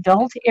 or an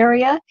adult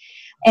area.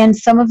 And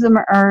some of them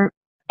are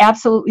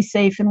absolutely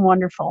safe and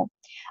wonderful.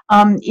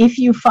 If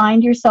you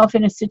find yourself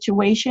in a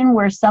situation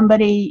where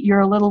somebody you're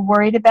a little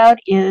worried about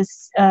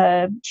is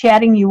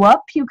chatting you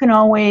up, you can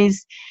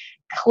always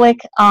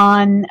click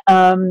on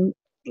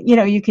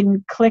you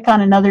can click on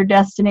another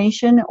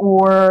destination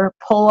or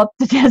pull up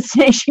the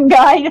destination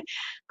guide,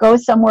 go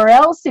somewhere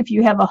else. If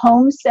you have a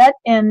home set,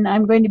 and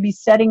I'm going to be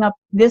setting up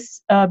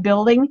this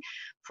building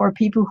for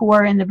people who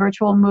are in the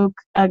Virtual MOOC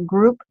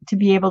group to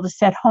be able to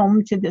set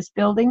home to this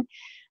building.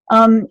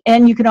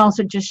 And you can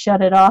also just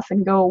shut it off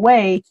and go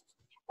away.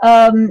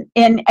 And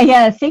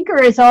yeah,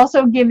 Thinker is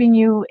also giving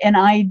you an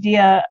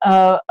idea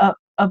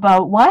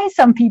about why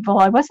some people,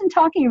 I wasn't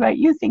talking about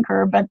you,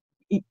 Thinker, but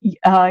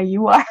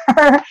you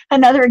are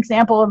another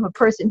example of a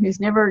person who's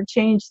never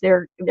changed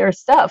their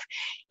stuff.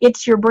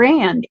 It's your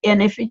brand,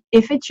 and if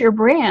it's your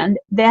brand,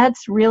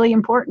 that's really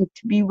important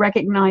to be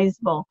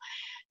recognizable.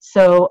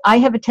 So I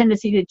have a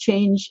tendency to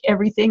change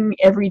everything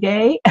every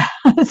day.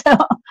 So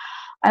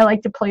I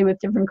like to play with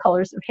different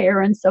colors of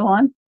hair and so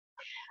on.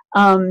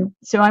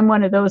 So I'm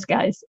one of those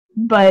guys.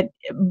 But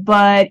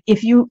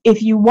if you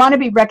want to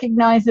be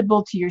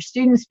recognizable to your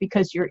students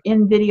because you're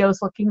in videos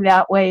looking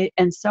that way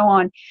and so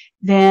on,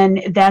 then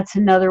that's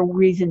another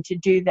reason to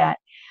do that.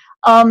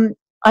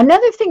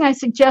 Another thing I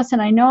suggest,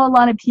 and I know a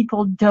lot of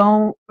people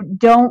don't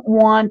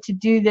want to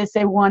do this,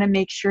 they want to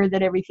make sure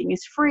that everything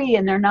is free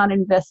and they're not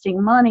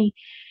investing money,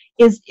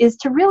 is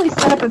to really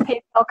set up a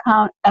PayPal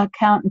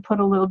account and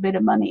put a little bit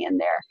of money in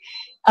there.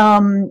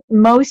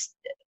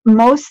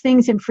 Most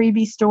things in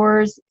freebie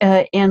stores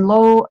and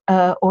low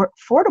or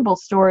affordable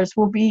stores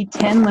will be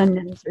 10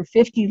 lindens or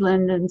 50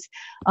 lindens,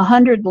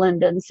 100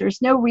 lindens.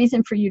 There's no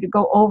reason for you to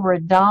go over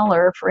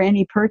 $1 for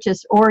any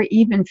purchase, or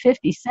even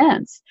 50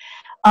 cents.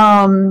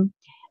 So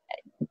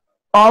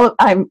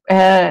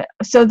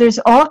there's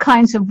all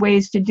kinds of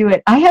ways to do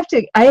it. I'm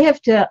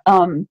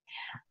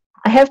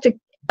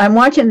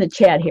watching the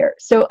chat here,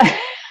 so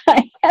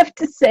I have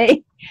to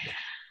say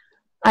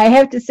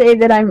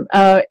that I'm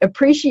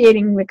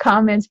appreciating the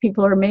comments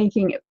people are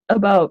making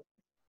about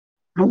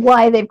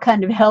why they've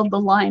kind of held the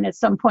line at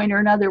some point or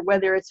another,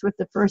 whether it's with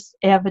the first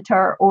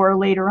avatar or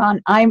later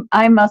on. I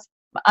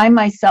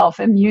myself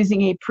am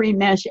using a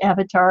pre-mesh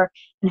avatar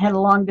and had a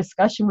long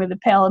discussion with a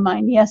pal of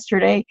mine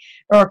yesterday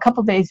or a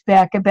couple days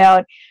back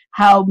about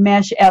how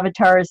mesh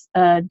avatars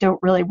don't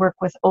really work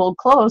with old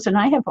clothes, and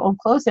I have old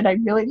clothes that I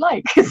really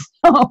like.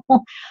 So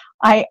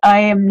I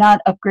am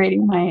not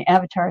upgrading my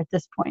avatar at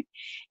this point.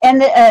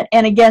 And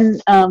again,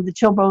 the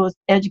Chilbo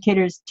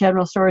Educators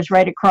General Store is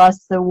right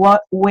across the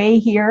way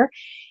here.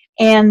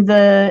 And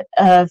the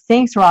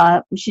thanks,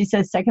 Ra. She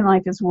says Second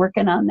Life is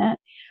working on that.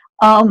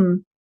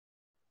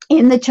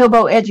 In the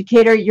Chilbo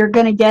Educator, you're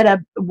going to get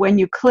when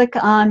you click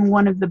on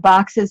one of the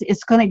boxes,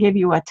 it's going to give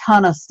you a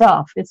ton of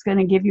stuff. It's going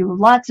to give you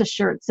lots of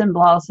shirts and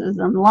blouses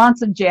and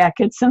lots of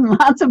jackets and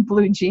lots of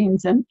blue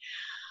jeans and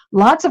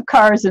lots of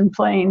cars and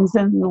planes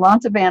and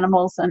lots of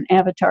animals and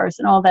avatars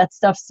and all that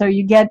stuff. So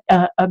you get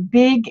a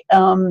big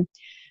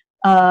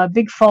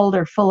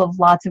folder full of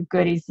lots of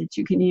goodies that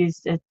you can use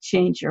to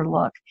change your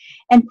look.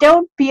 And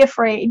don't be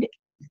afraid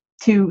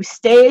to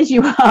stay as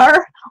you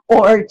are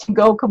or to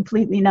go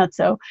completely nuts.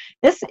 So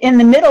this in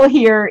the middle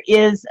here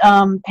is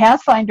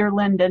Pathfinder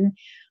Linden,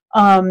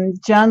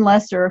 John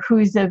Lester,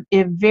 who's a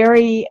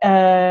very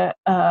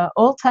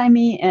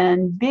old-timey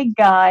and big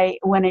guy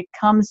when it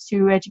comes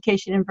to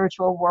education in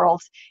virtual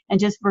worlds and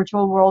just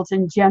virtual worlds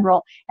in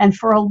general. And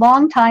for a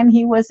long time,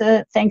 he was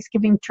a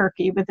Thanksgiving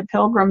turkey with a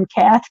pilgrim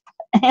cat.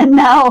 And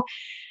now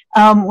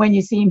when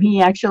you see him,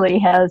 he actually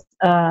has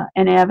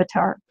an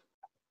avatar.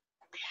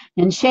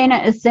 And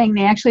Shayna is saying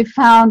they actually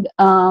found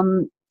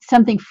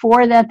something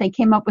for that. They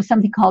came up with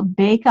something called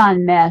Bake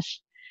on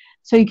Mesh.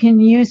 So you can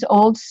use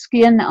old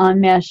skin on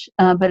mesh,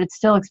 but it's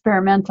still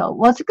experimental.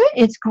 Well,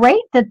 it's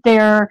great that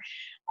they're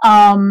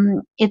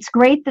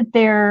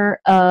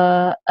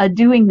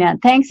doing that.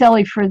 Thanks,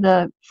 Ellie, for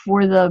the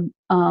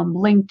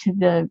link to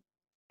the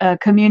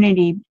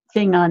community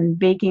thing on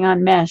baking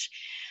on mesh.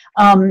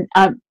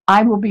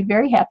 I will be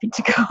very happy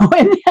to go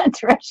in that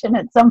direction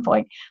at some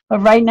point, but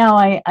right now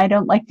I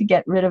don't like to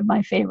get rid of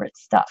my favorite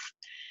stuff.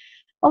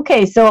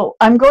 Okay, so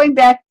I'm going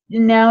back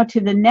now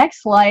to the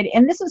next slide,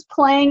 and this is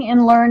playing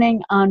and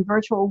learning on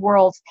virtual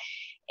worlds.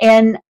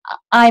 And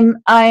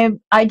I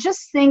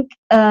just think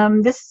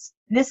this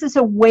is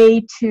a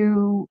way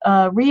to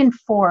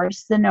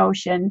reinforce the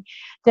notion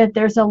that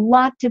there's a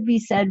lot to be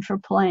said for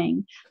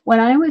playing. When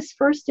I was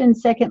first in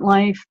Second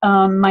Life,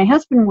 my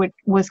husband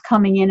was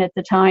coming in at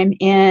the time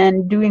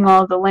and doing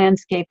all the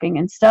landscaping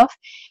and stuff.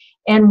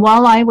 And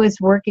while I was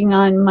working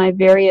on my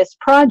various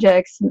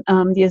projects,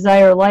 the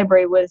Azire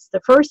Library was the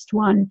first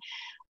one,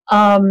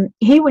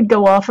 he would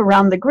go off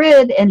around the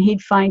grid and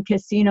he'd find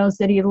casinos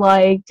that he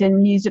liked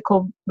and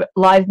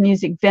live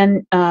music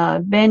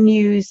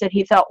venues that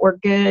he thought were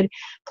good,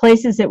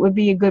 places that would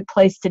be a good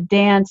place to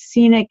dance,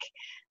 scenic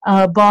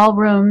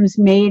ballrooms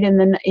made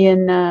in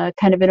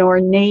kind of an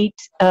ornate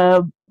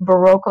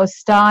Barocco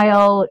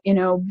style,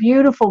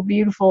 beautiful,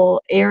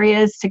 beautiful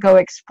areas to go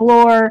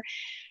explore.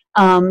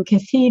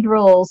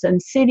 Cathedrals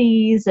and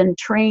cities and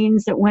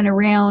trains that went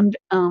around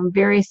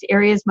various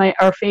areas.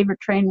 Our favorite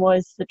train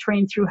was the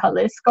train through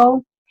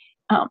Jalisco,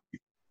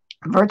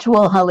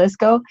 virtual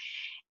Jalisco.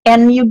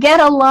 And you get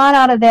a lot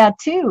out of that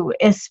too,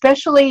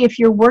 especially if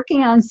you're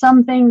working on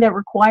something that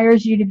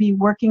requires you to be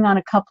working on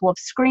a couple of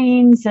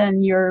screens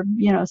and you're,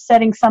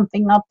 setting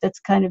something up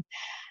that's kind of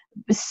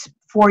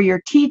for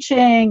your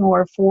teaching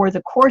or for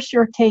the course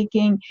you're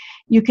taking.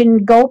 You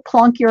can go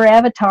plunk your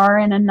avatar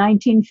in a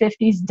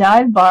 1950s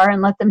dive bar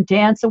and let them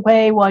dance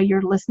away while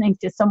you're listening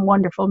to some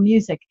wonderful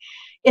music.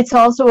 It's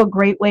also a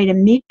great way to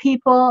meet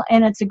people,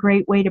 and it's a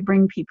great way to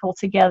bring people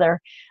together.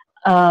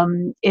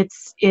 And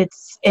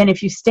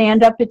if you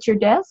stand up at your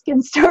desk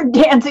and start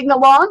dancing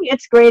along,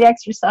 it's great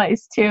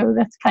exercise too.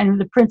 That's kind of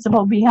the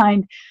principle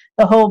behind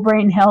the whole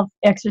brain health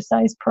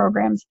exercise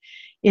programs,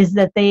 is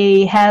that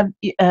they have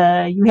you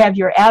have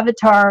your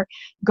avatar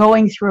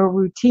going through a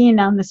routine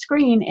on the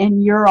screen,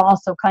 and you're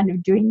also kind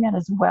of doing that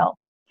as well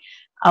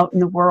out in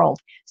the world.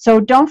 So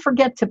don't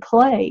forget to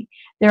play.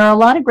 There are a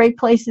lot of great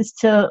places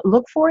to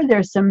look for.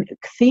 There's some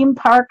theme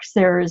parks,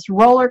 there's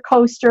roller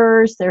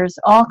coasters, there's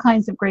all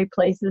kinds of great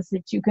places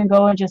that you can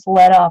go and just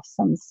let off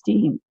some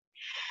steam.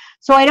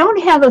 So I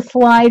don't have a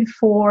slide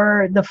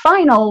for the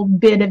final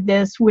bit of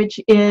this, which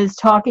is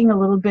talking a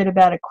little bit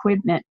about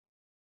equipment.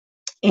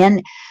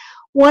 And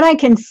what I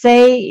can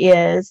say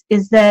is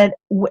that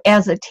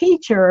as a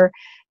teacher,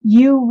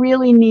 you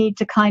really need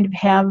to kind of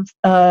have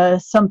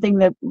something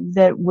that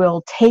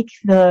will take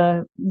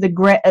the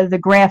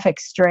graphic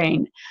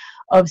strain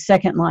of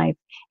Second Life.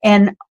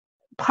 And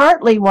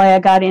partly why I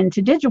got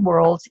into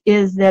DigiWorlds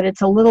is that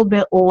it's a little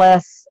bit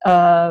less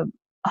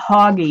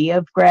hoggy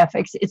of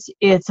graphics.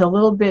 It's a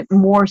little bit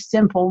more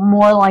simple,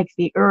 more like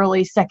the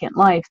early Second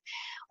Life,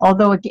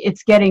 although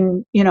it's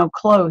getting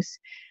close.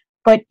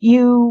 But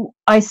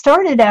I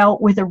started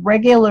out with a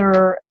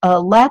regular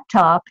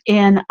laptop,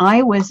 and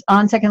I was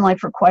on Second Life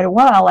for quite a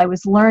while. I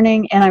was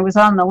learning, and I was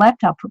on the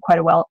laptop for quite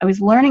a while. I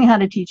was learning how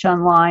to teach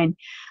online.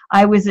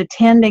 I was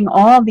attending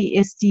all the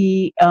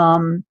ISTE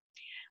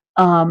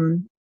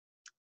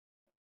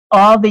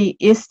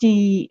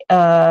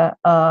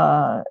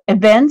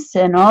events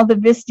and all the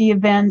VISTE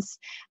events,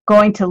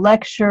 going to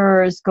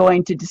lectures,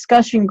 going to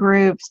discussion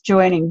groups,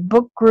 joining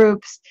book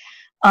groups.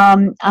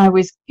 I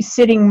was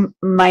sitting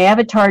my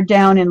avatar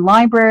down in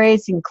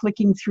libraries and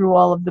clicking through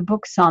all of the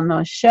books on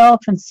the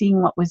shelf and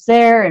seeing what was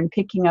there and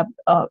picking up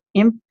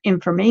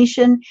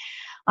information.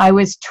 I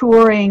was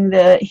touring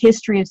the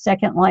History of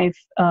Second Life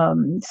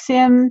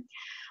sim.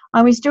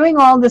 I was doing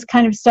all this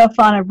kind of stuff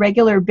on a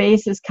regular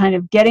basis, kind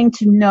of getting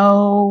to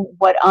know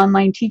what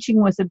online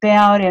teaching was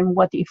about and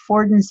what the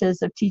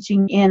affordances of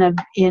teaching in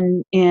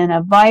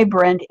a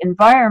vibrant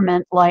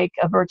environment like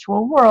a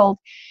virtual world.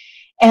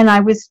 And I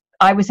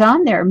was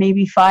on there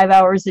maybe 5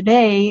 hours a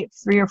day,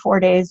 3 or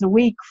 4 days a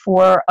week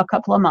for a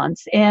couple of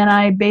months. And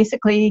I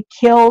basically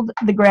killed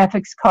the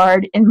graphics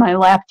card in my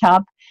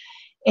laptop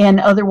and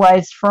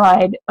otherwise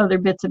fried other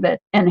bits of it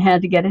and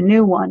had to get a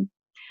new one.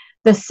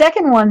 The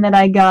second one that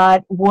I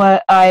got,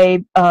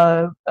 I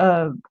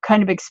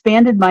kind of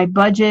expanded my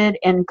budget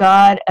and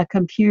got a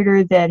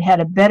computer that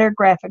had a better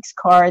graphics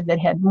card, that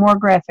had more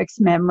graphics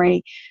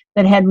memory,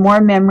 that had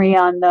more memory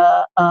on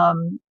the,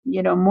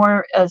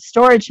 more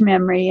storage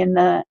memory in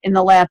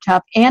the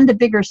laptop, and a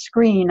bigger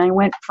screen. I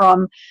went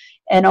from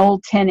an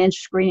old 10-inch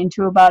screen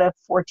to about a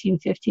 14,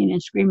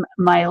 15-inch screen.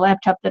 My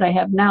laptop that I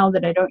have now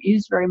that I don't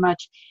use very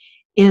much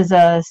is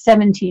a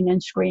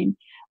 17-inch screen,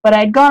 but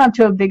I'd gone up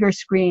to a bigger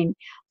screen.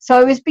 So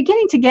I was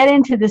beginning to get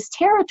into this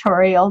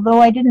territory,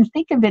 although I didn't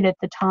think of it at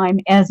the time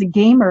as a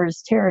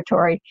gamer's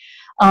territory,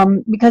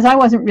 because I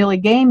wasn't really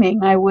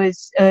gaming. I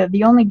was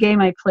the only game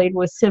I played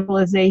was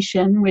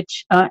Civilization,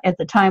 which at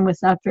the time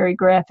was not very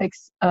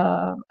graphics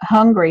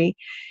hungry,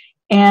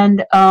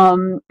 and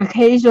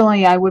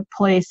occasionally I would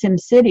play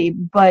SimCity,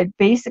 but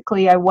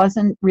basically I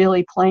wasn't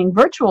really playing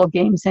virtual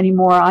games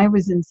anymore. I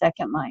was in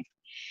Second Life.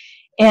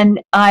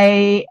 And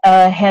I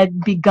had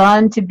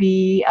begun to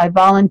be, I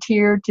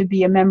volunteered to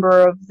be a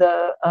member of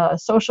the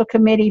social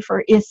committee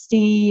for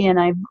ISTE, and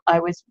I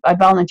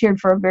volunteered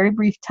for a very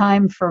brief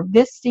time for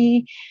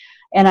VISTE,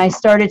 and I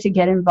started to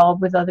get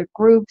involved with other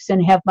groups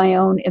and have my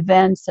own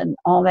events and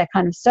all that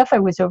kind of stuff. I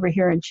was over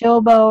here in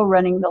Chilbo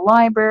running the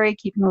library,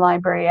 keeping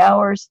library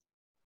hours.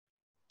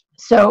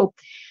 So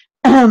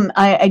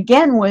I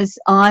again was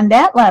on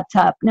that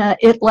laptop. Now,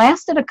 it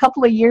lasted a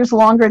couple of years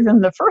longer than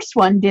the first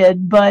one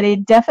did, but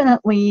it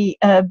definitely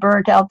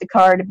burnt out the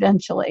card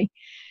eventually.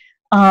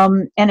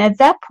 And at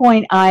that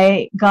point,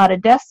 I got a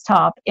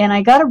desktop, and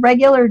I got a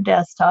regular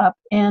desktop,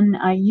 and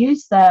I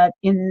used that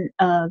in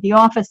the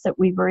office that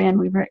we were in.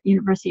 We were at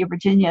University of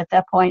Virginia at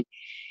that point.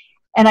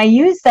 And I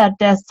used that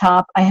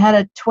desktop. I had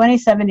a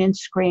 27-inch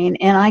screen,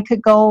 and I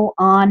could go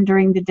on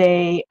during the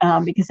day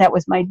because that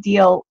was my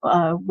deal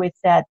with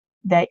that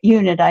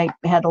unit. I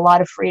had a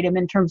lot of freedom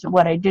in terms of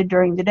what I did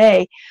during the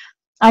day.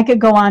 I could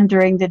go on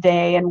during the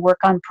day and work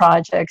on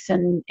projects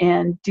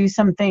and do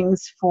some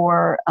things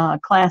for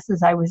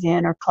classes I was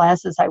in or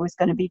classes I was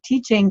going to be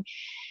teaching,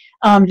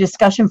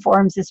 discussion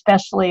forums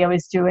especially I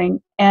was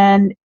doing.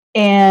 And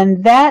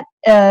that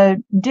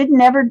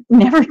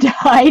never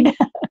died,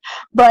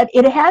 but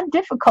it had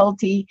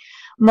difficulty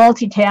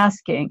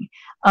multitasking.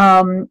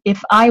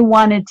 If I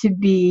wanted to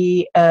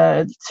be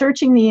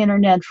searching the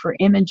internet for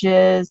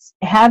images,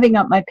 having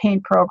up my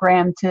paint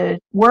program to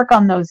work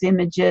on those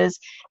images,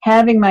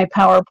 having my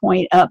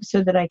PowerPoint up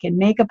so that I could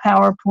make a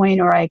PowerPoint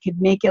or I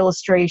could make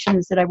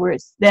illustrations that I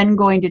was then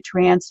going to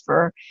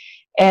transfer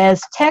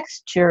as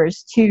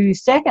textures to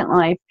Second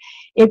Life,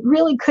 it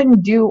really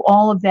couldn't do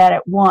all of that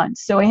at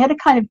once. So I had to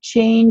kind of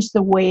change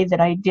the way that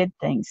I did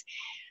things.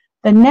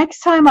 The next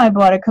time I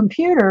bought a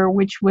computer,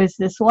 which was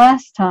this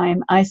last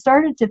time, I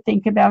started to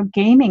think about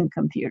gaming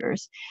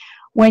computers.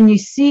 When you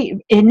see,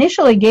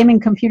 initially gaming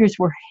computers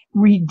were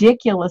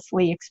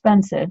ridiculously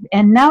expensive,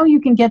 and now you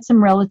can get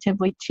some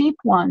relatively cheap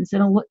ones,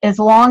 and as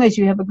long as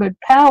you have a good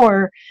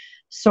power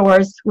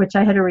source, which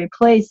I had to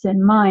replace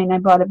in mine. I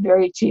bought a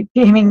very cheap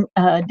gaming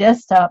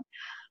desktop.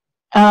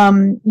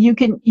 You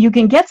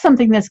can get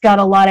something that's got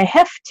a lot of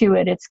heft to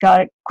it. It's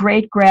got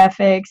great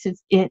graphics.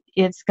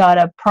 It's got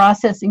a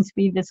processing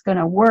speed that's going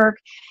to work.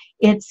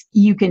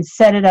 You can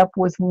set it up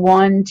with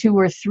 1, 2,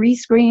 or 3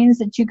 screens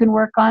that you can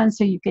work on,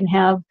 so you can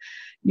have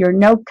your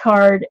note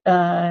card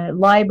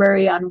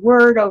library on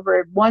Word over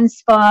at one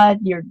spot,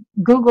 your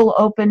Google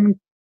open,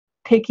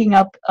 picking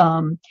up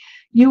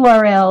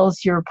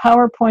URLs, your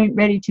PowerPoint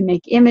ready to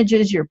make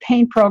images, your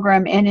paint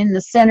program, and in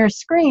the center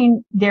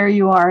screen, there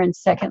you are in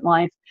Second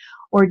Life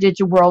or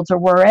DigiWorlds or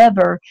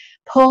wherever,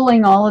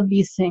 pulling all of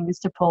these things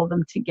to pull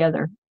them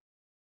together.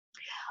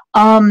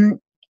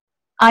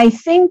 I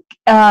think,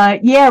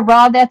 yeah,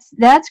 Rob,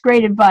 that's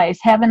great advice.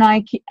 Have an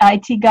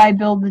IT guy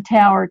build the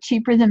tower,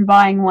 cheaper than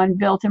buying one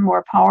built and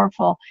more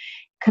powerful.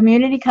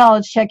 Community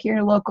college, check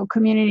your local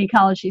community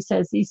college. He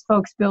says these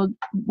folks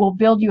will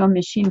build you a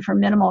machine for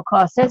minimal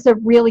cost. That's a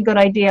really good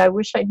idea. I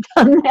wish I'd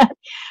done that.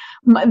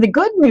 The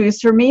good news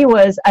for me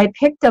was I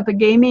picked up a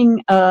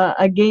gaming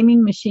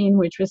machine,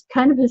 which was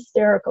kind of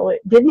hysterical.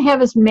 It didn't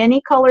have as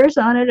many colors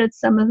on it as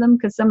some of them,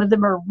 because some of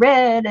them are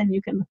red and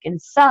you can look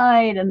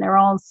inside and they're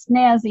all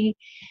snazzy.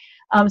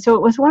 So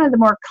it was one of the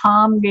more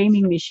calm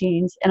gaming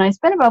machines, and I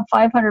spent about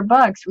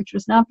 $500, which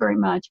was not very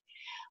much.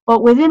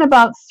 But within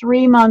about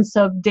 3 months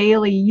of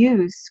daily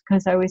use,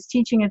 because I was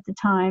teaching at the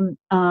time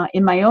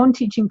in my own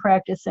teaching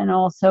practice and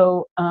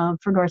also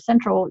for North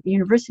Central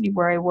University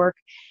where I work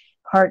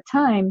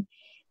part-time,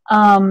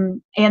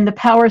 and the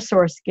power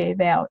source gave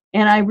out.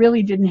 And I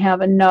really didn't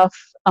have enough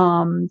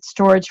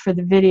storage for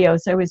the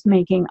videos I was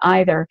making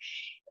either.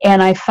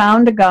 And I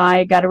found a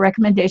guy, got a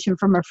recommendation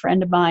from a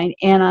friend of mine,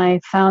 and I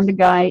found a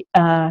guy,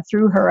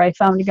 through her, I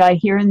found a guy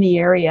here in the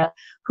area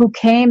who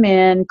came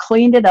in,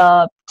 cleaned it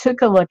up,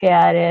 took a look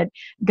at it,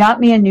 got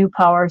me a new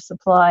power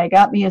supply,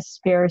 got me a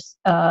spare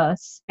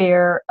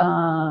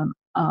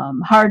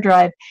hard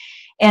drive,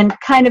 and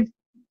kind of,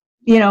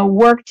 you know,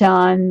 worked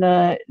on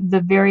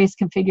the various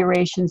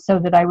configurations so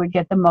that I would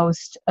get the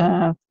most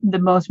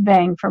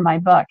bang for my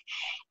buck.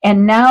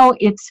 And now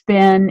it's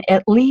been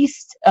at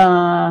least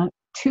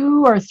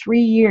 2 or 3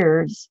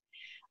 years.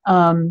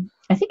 I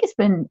think it's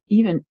been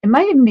it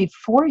might even be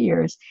 4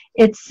 years.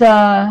 It's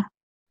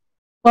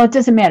well, it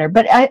doesn't matter,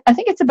 but I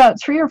think it's about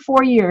 3 or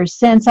 4 years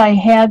since I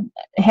had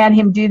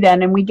him do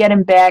that, and we get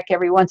him back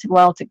every once in a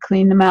while to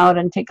clean them out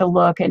and take a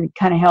look and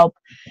kind of help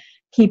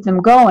keep them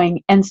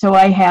going. And so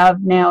I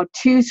have now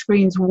 2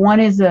 screens. One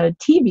is a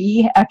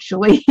TV,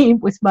 actually,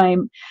 with my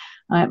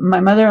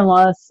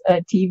mother-in-law's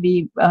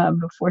TV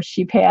before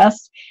she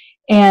passed,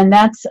 and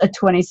that's a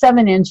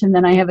 27-inch, and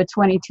then I have a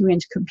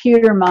 22-inch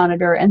computer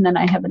monitor, and then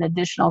I have an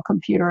additional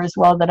computer as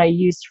well that I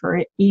use for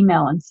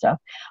email and stuff.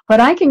 But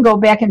I can go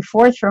back and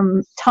forth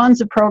from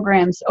tons of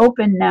programs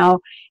open now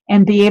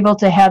and be able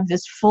to have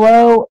this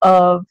flow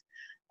of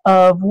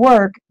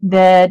work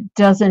that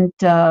doesn't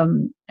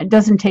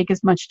take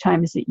as much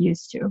time as it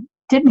used to.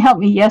 Didn't help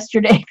me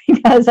yesterday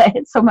because I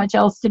had so much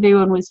else to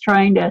do and was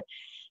trying to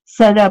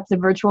set up the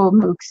virtual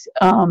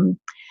MOOCs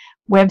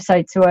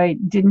website, so I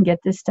didn't get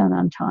this done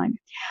on time.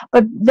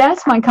 But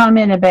that's my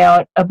comment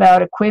about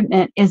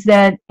equipment, is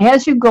that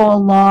as you go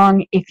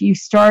along, if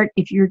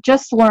you're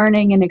just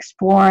learning and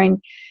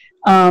exploring,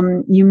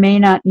 you may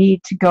not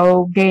need to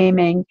go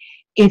gaming.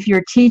 If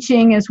you're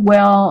teaching as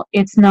well,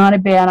 it's not a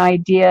bad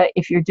idea.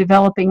 If you're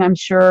developing, I'm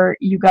sure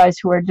you guys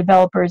who are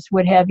developers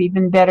would have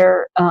even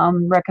better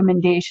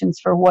recommendations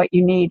for what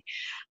you need.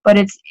 But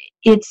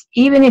it's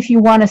even if you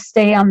want to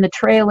stay on the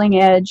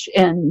trailing edge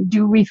and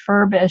do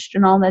refurbished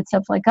and all that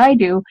stuff like I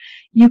do,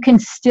 you can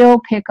still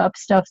pick up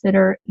stuff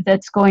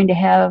that's going to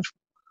have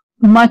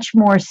much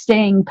more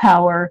staying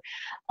power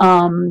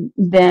than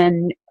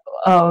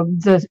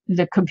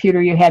the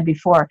computer you had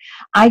before.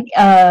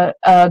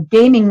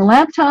 Gaming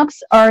laptops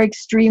are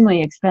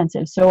extremely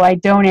expensive, so I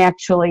don't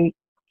actually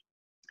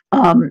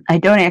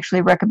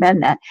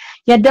recommend that.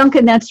 Yeah,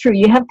 Duncan, that's true.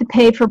 You have to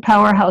pay for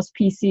Powerhouse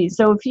PCs.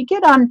 So if you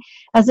get on,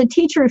 as a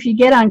teacher, if you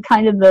get on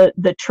kind of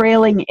the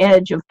trailing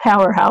edge of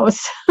Powerhouse,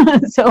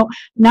 so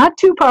not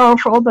too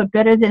powerful, but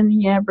better than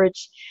the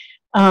average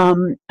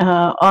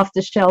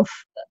off-the-shelf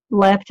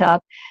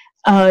laptop,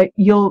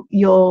 you'll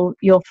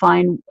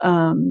find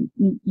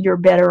you're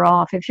better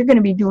off. If you're going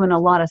to be doing a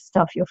lot of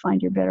stuff, you'll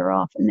find you're better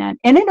off in that.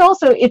 And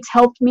it's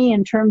helped me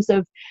in terms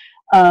of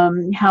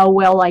how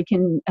well I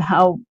do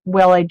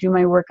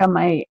my work on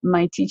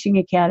my teaching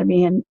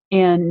academy, and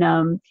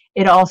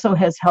it also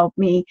has helped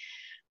me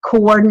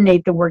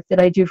coordinate the work that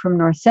I do from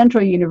North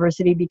Central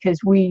University, because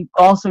we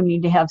also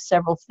need to have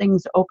several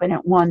things open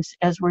at once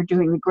as we're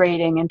doing the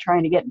grading and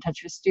trying to get in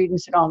touch with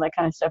students and all that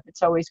kind of stuff.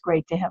 It's always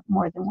great to have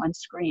more than one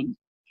screen.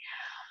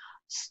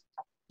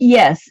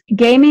 Yes,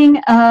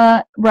 gaming,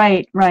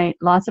 right,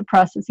 lots of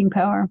processing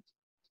power.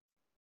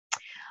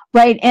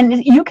 Right,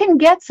 and you can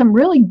get some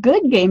really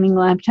good gaming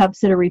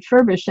laptops that are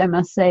refurbished, I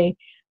must say.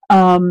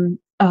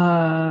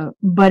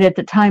 But at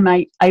the time,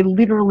 I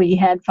literally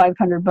had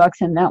 $500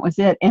 and that was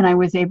it. And I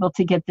was able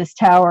to get this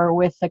tower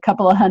with a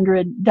couple of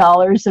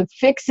 $100 of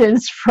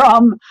fixes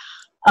from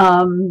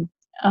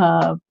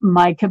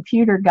my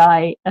computer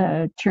guy.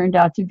 Turned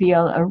out to be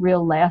a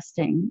real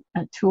lasting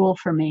tool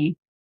for me.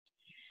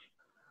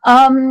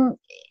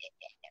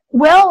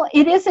 Well,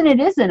 it isn't. It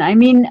isn't. I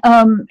mean,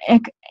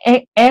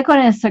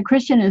 Aquinas, a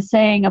Christian, is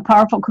saying a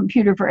powerful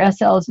computer for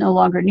SL is no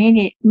longer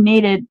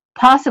needed,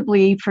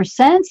 possibly for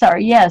Sensor,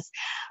 yes.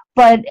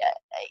 But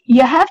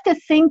you have to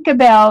think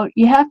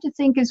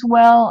as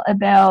well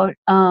about,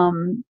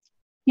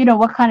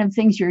 what kind of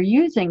things you're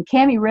using.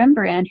 Cami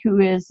Rembrandt, who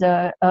is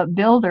a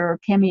builder,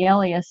 Cami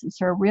Elias is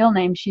her real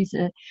name. She's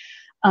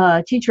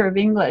a teacher of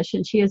English,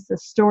 and she has the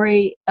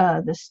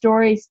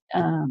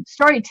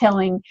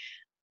storytelling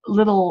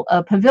little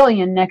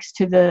pavilion next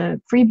to the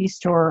freebie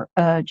store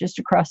just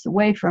across the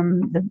way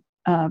from the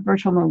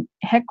virtual MOOC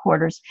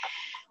headquarters.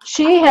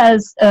 She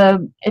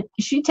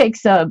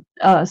takes a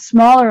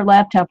smaller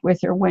laptop with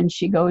her when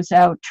she goes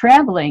out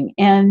traveling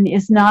and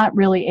is not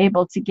really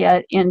able to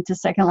get into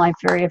Second Life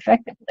very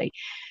effectively.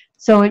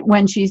 So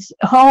when she's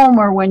home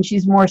or when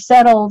she's more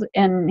settled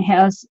and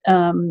has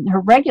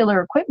her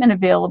regular equipment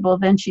available,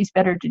 then she's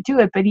better to do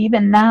it. But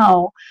even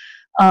now,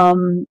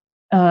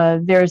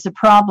 there's a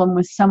problem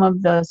with some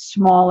of the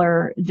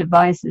smaller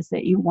devices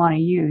that you want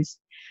to use.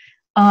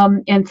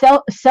 And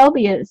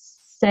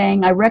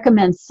saying, I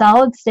recommend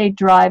solid state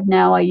drive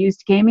now. I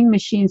used gaming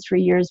machines for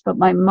years, but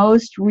my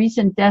most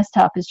recent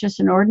desktop is just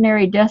an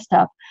ordinary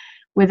desktop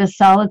with a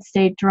solid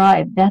state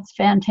drive. That's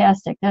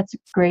fantastic. That's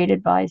great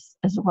advice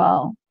as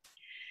well.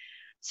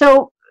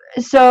 So,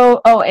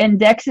 oh, and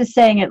Dex is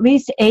saying at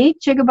least 8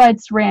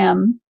 gigabytes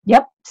RAM.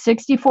 Yep.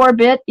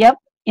 64-bit. Yep.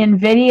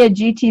 NVIDIA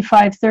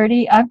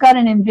GT530. I've got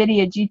an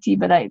NVIDIA GT,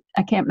 but I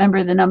can't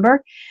remember the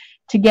number.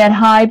 To get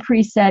high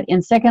preset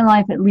in Second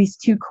Life, at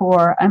least 2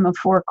 core. I'm a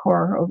 4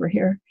 core over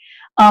here.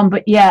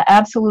 But yeah,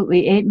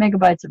 absolutely, 8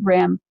 megabytes of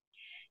RAM.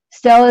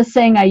 Stella is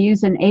saying I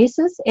use an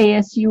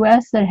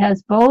ASUS that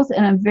has both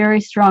and a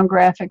very strong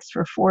graphics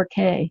for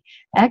 4K.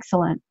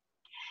 Excellent.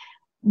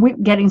 We're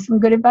getting some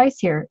good advice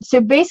here.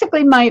 So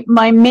basically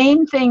my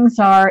main things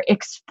are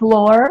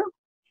explore,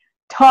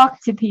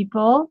 talk to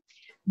people.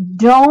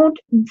 Don't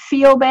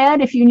feel bad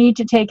if you need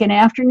to take an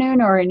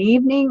afternoon or an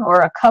evening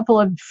or a couple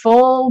of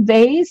full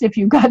days if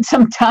you've got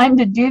some time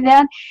to do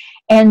that,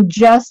 and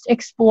just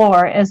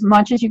explore as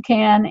much as you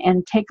can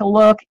and take a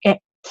look at,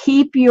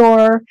 keep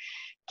your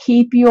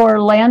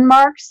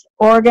landmarks,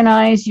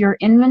 organize your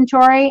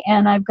inventory,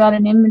 and I've got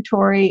an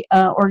inventory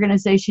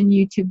organization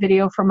YouTube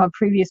video from a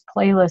previous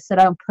playlist that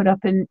I'll put up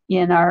in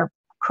our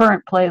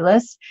current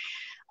playlist.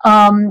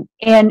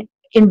 And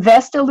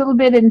invest a little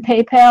bit in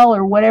PayPal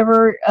or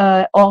whatever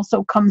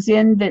also comes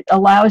in that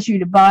allows you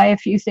to buy a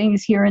few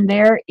things here and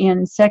there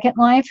in Second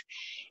Life.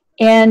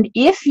 And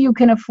if you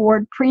can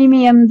afford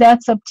premium,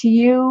 that's up to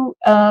you.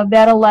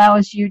 That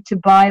allows you to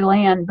buy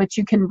land, but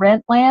you can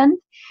rent land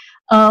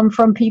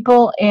from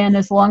people, and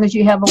as long as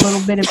you have a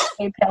little bit of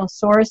PayPal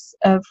source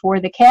for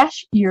the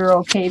cash, you're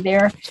okay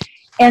there.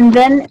 And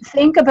then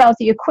think about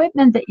the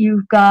equipment that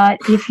you've got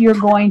if you're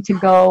going to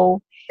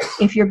go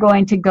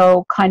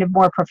kind of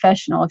more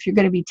professional. If you're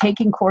going to be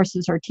taking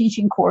courses or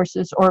teaching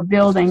courses or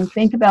building,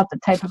 think about the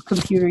type of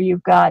computer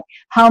you've got,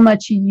 how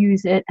much you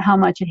use it, how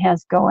much it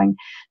has going.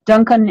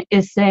 Duncan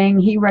is saying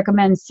he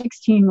recommends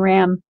 16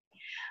 RAM,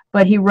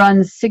 but he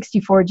runs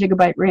 64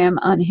 gigabyte RAM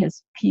on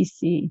his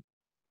PC.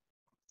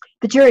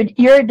 But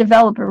you're a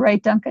developer,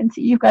 right, Duncan?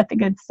 So you've got the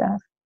good stuff.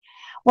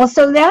 Well,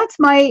 so that's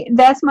my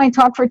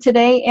talk for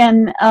today.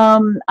 And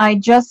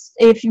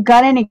if you've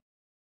got any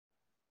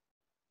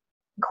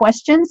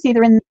questions,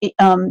 either in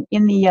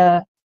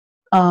the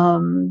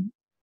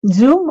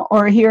Zoom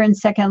or here in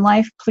Second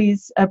Life,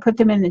 please put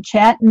them in the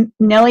chat.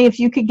 Nellie, if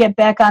you could get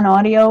back on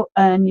audio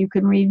and you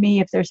can read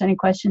me if there's any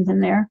questions in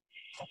there.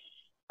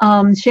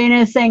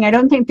 Shana is saying, I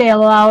don't think they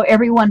allow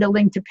everyone to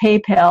link to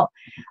PayPal.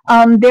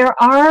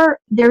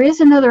 There is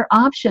another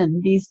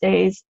option these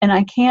days, and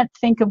I can't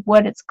think of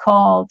what it's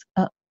called.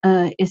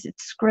 Is it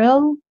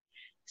Skrill?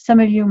 Some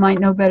of you might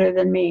know better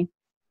than me.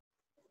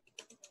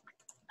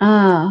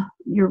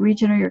 Your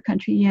region or your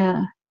country,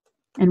 yeah.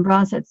 And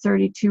RAW's at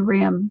 32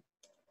 RAM.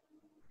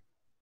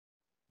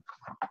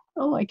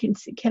 Oh, I can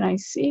see. Can I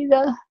see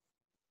the?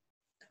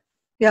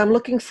 Yeah, I'm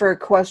looking for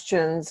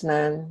questions,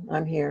 Nan.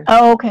 I'm here.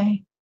 Oh,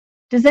 okay.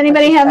 Does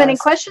anybody have any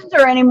questions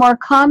or any more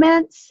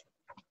comments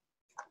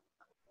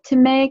to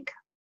make?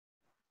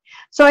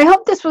 So I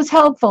hope this was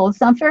helpful.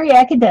 It's not very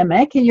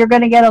academic. You're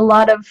going to get a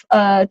lot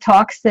of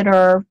talks that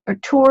are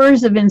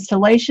tours of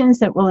installations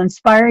that will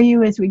inspire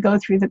you as we go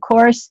through the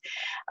course.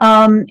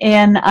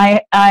 And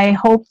I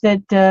hope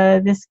that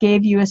this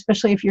gave you,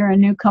 especially if you're a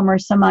newcomer,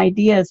 some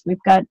ideas. We've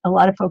got a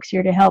lot of folks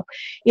here to help.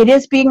 It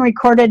is being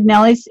recorded,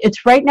 Nellie.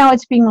 Right now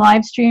it's being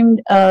live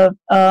streamed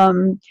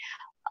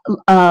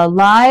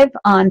live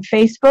on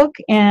Facebook,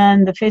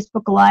 and the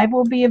Facebook Live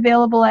will be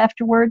available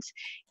afterwards.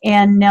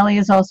 And Nellie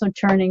is also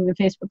turning the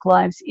Facebook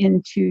Lives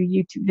into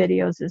YouTube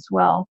videos as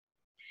well.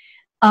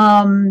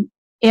 And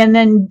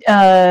then,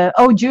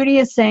 Judy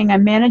is saying,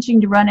 I'm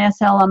managing to run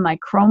SL on my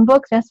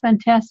Chromebook. That's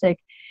fantastic.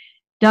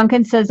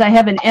 Duncan says, I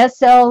have an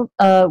SL,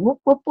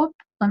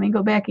 Let me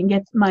go back and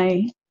get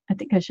I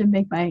think I should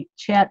make my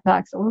chat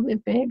box a little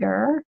bit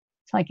bigger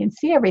so I can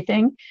see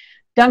everything.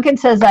 Duncan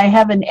says, I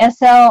have an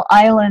SL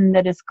island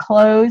that is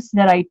closed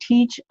that I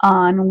teach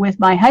on with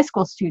my high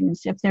school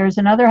students. If there's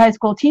another high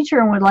school teacher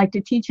and would like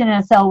to teach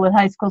an SL with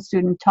high school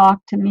student,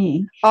 talk to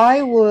me.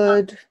 I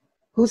would.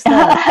 Who's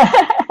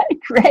that?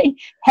 Great.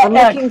 I'm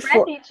looking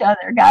for each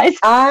other, guys.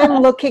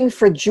 I'm looking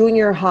for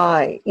junior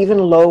high, even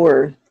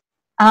lower.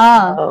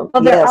 Well,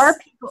 there are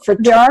people.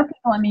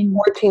 I mean,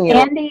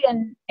 Andy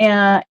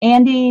and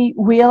Andy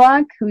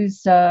Wheelock,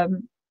 who's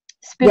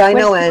yeah, I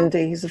know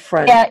Andy. He's a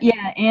friend.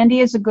 Yeah. Andy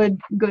is a good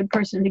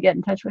person to get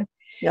in touch with.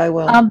 Yeah, I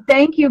will.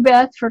 Thank you,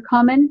 Beth, for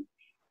coming.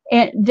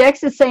 And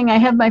Dex is saying I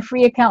have my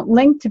free account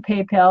linked to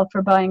PayPal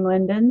for buying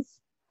lindens.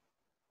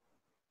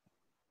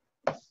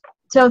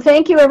 So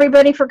thank you,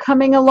 everybody, for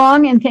coming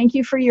along, and thank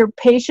you for your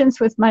patience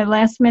with my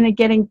last minute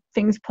getting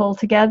things pulled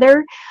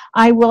together.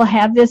 I will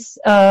have this,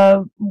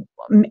 I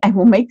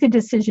will make the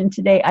decision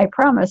today, I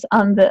promise,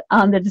 on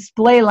the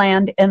display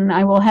land, and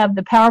I will have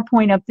the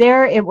PowerPoint up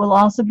there. It will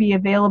also be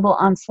available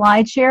on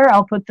SlideShare.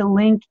 I'll put the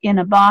link in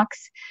a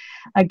box,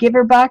 a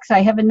giver box.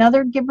 I have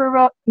another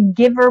giver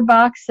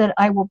box that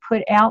I will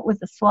put out with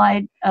a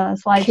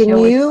slideshow. Can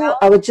you, well.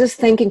 I was just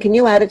thinking, can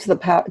you add it to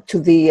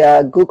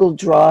the Google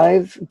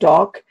Drive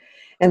doc?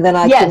 And then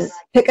I can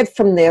pick it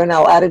from there, and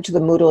I'll add it to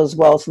the Moodle as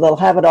well. So they'll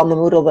have it on the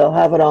Moodle. They'll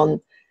have it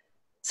on.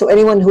 So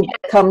anyone who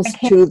comes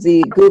to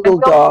the Google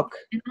Doc,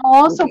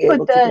 I'll also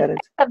put the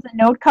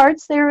note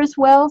cards there as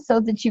well, so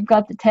that you've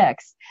got the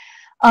text.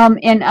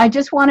 And I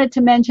just wanted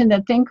to mention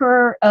that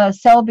Thinker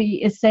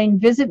Selby is saying,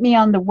 visit me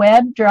on the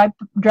web.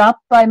 Drop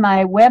by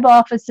my web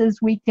offices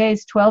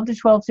weekdays, 12 to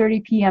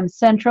 12:30 p.m.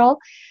 Central.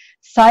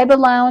 Cyber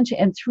Lounge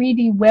and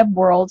 3D Web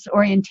Worlds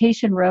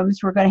orientation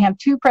rooms. We're going to have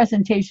 2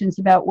 presentations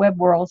about Web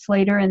Worlds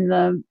later in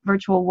the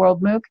Virtual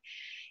World MOOC.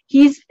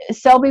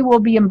 Selby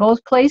will be in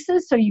both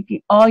places, so you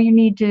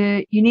need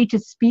to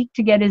speak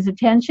to get his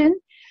attention.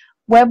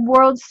 Web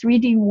Worlds,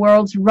 3D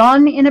Worlds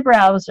run in a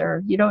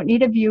browser. You don't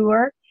need a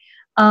viewer.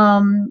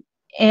 And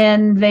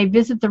they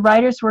visit the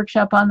Writers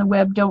Workshop on the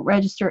web. Don't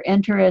register,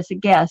 enter as a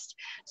guest.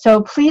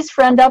 So please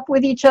friend up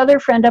with each other,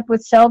 friend up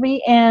with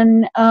Selby,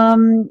 and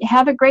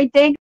have a great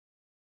day.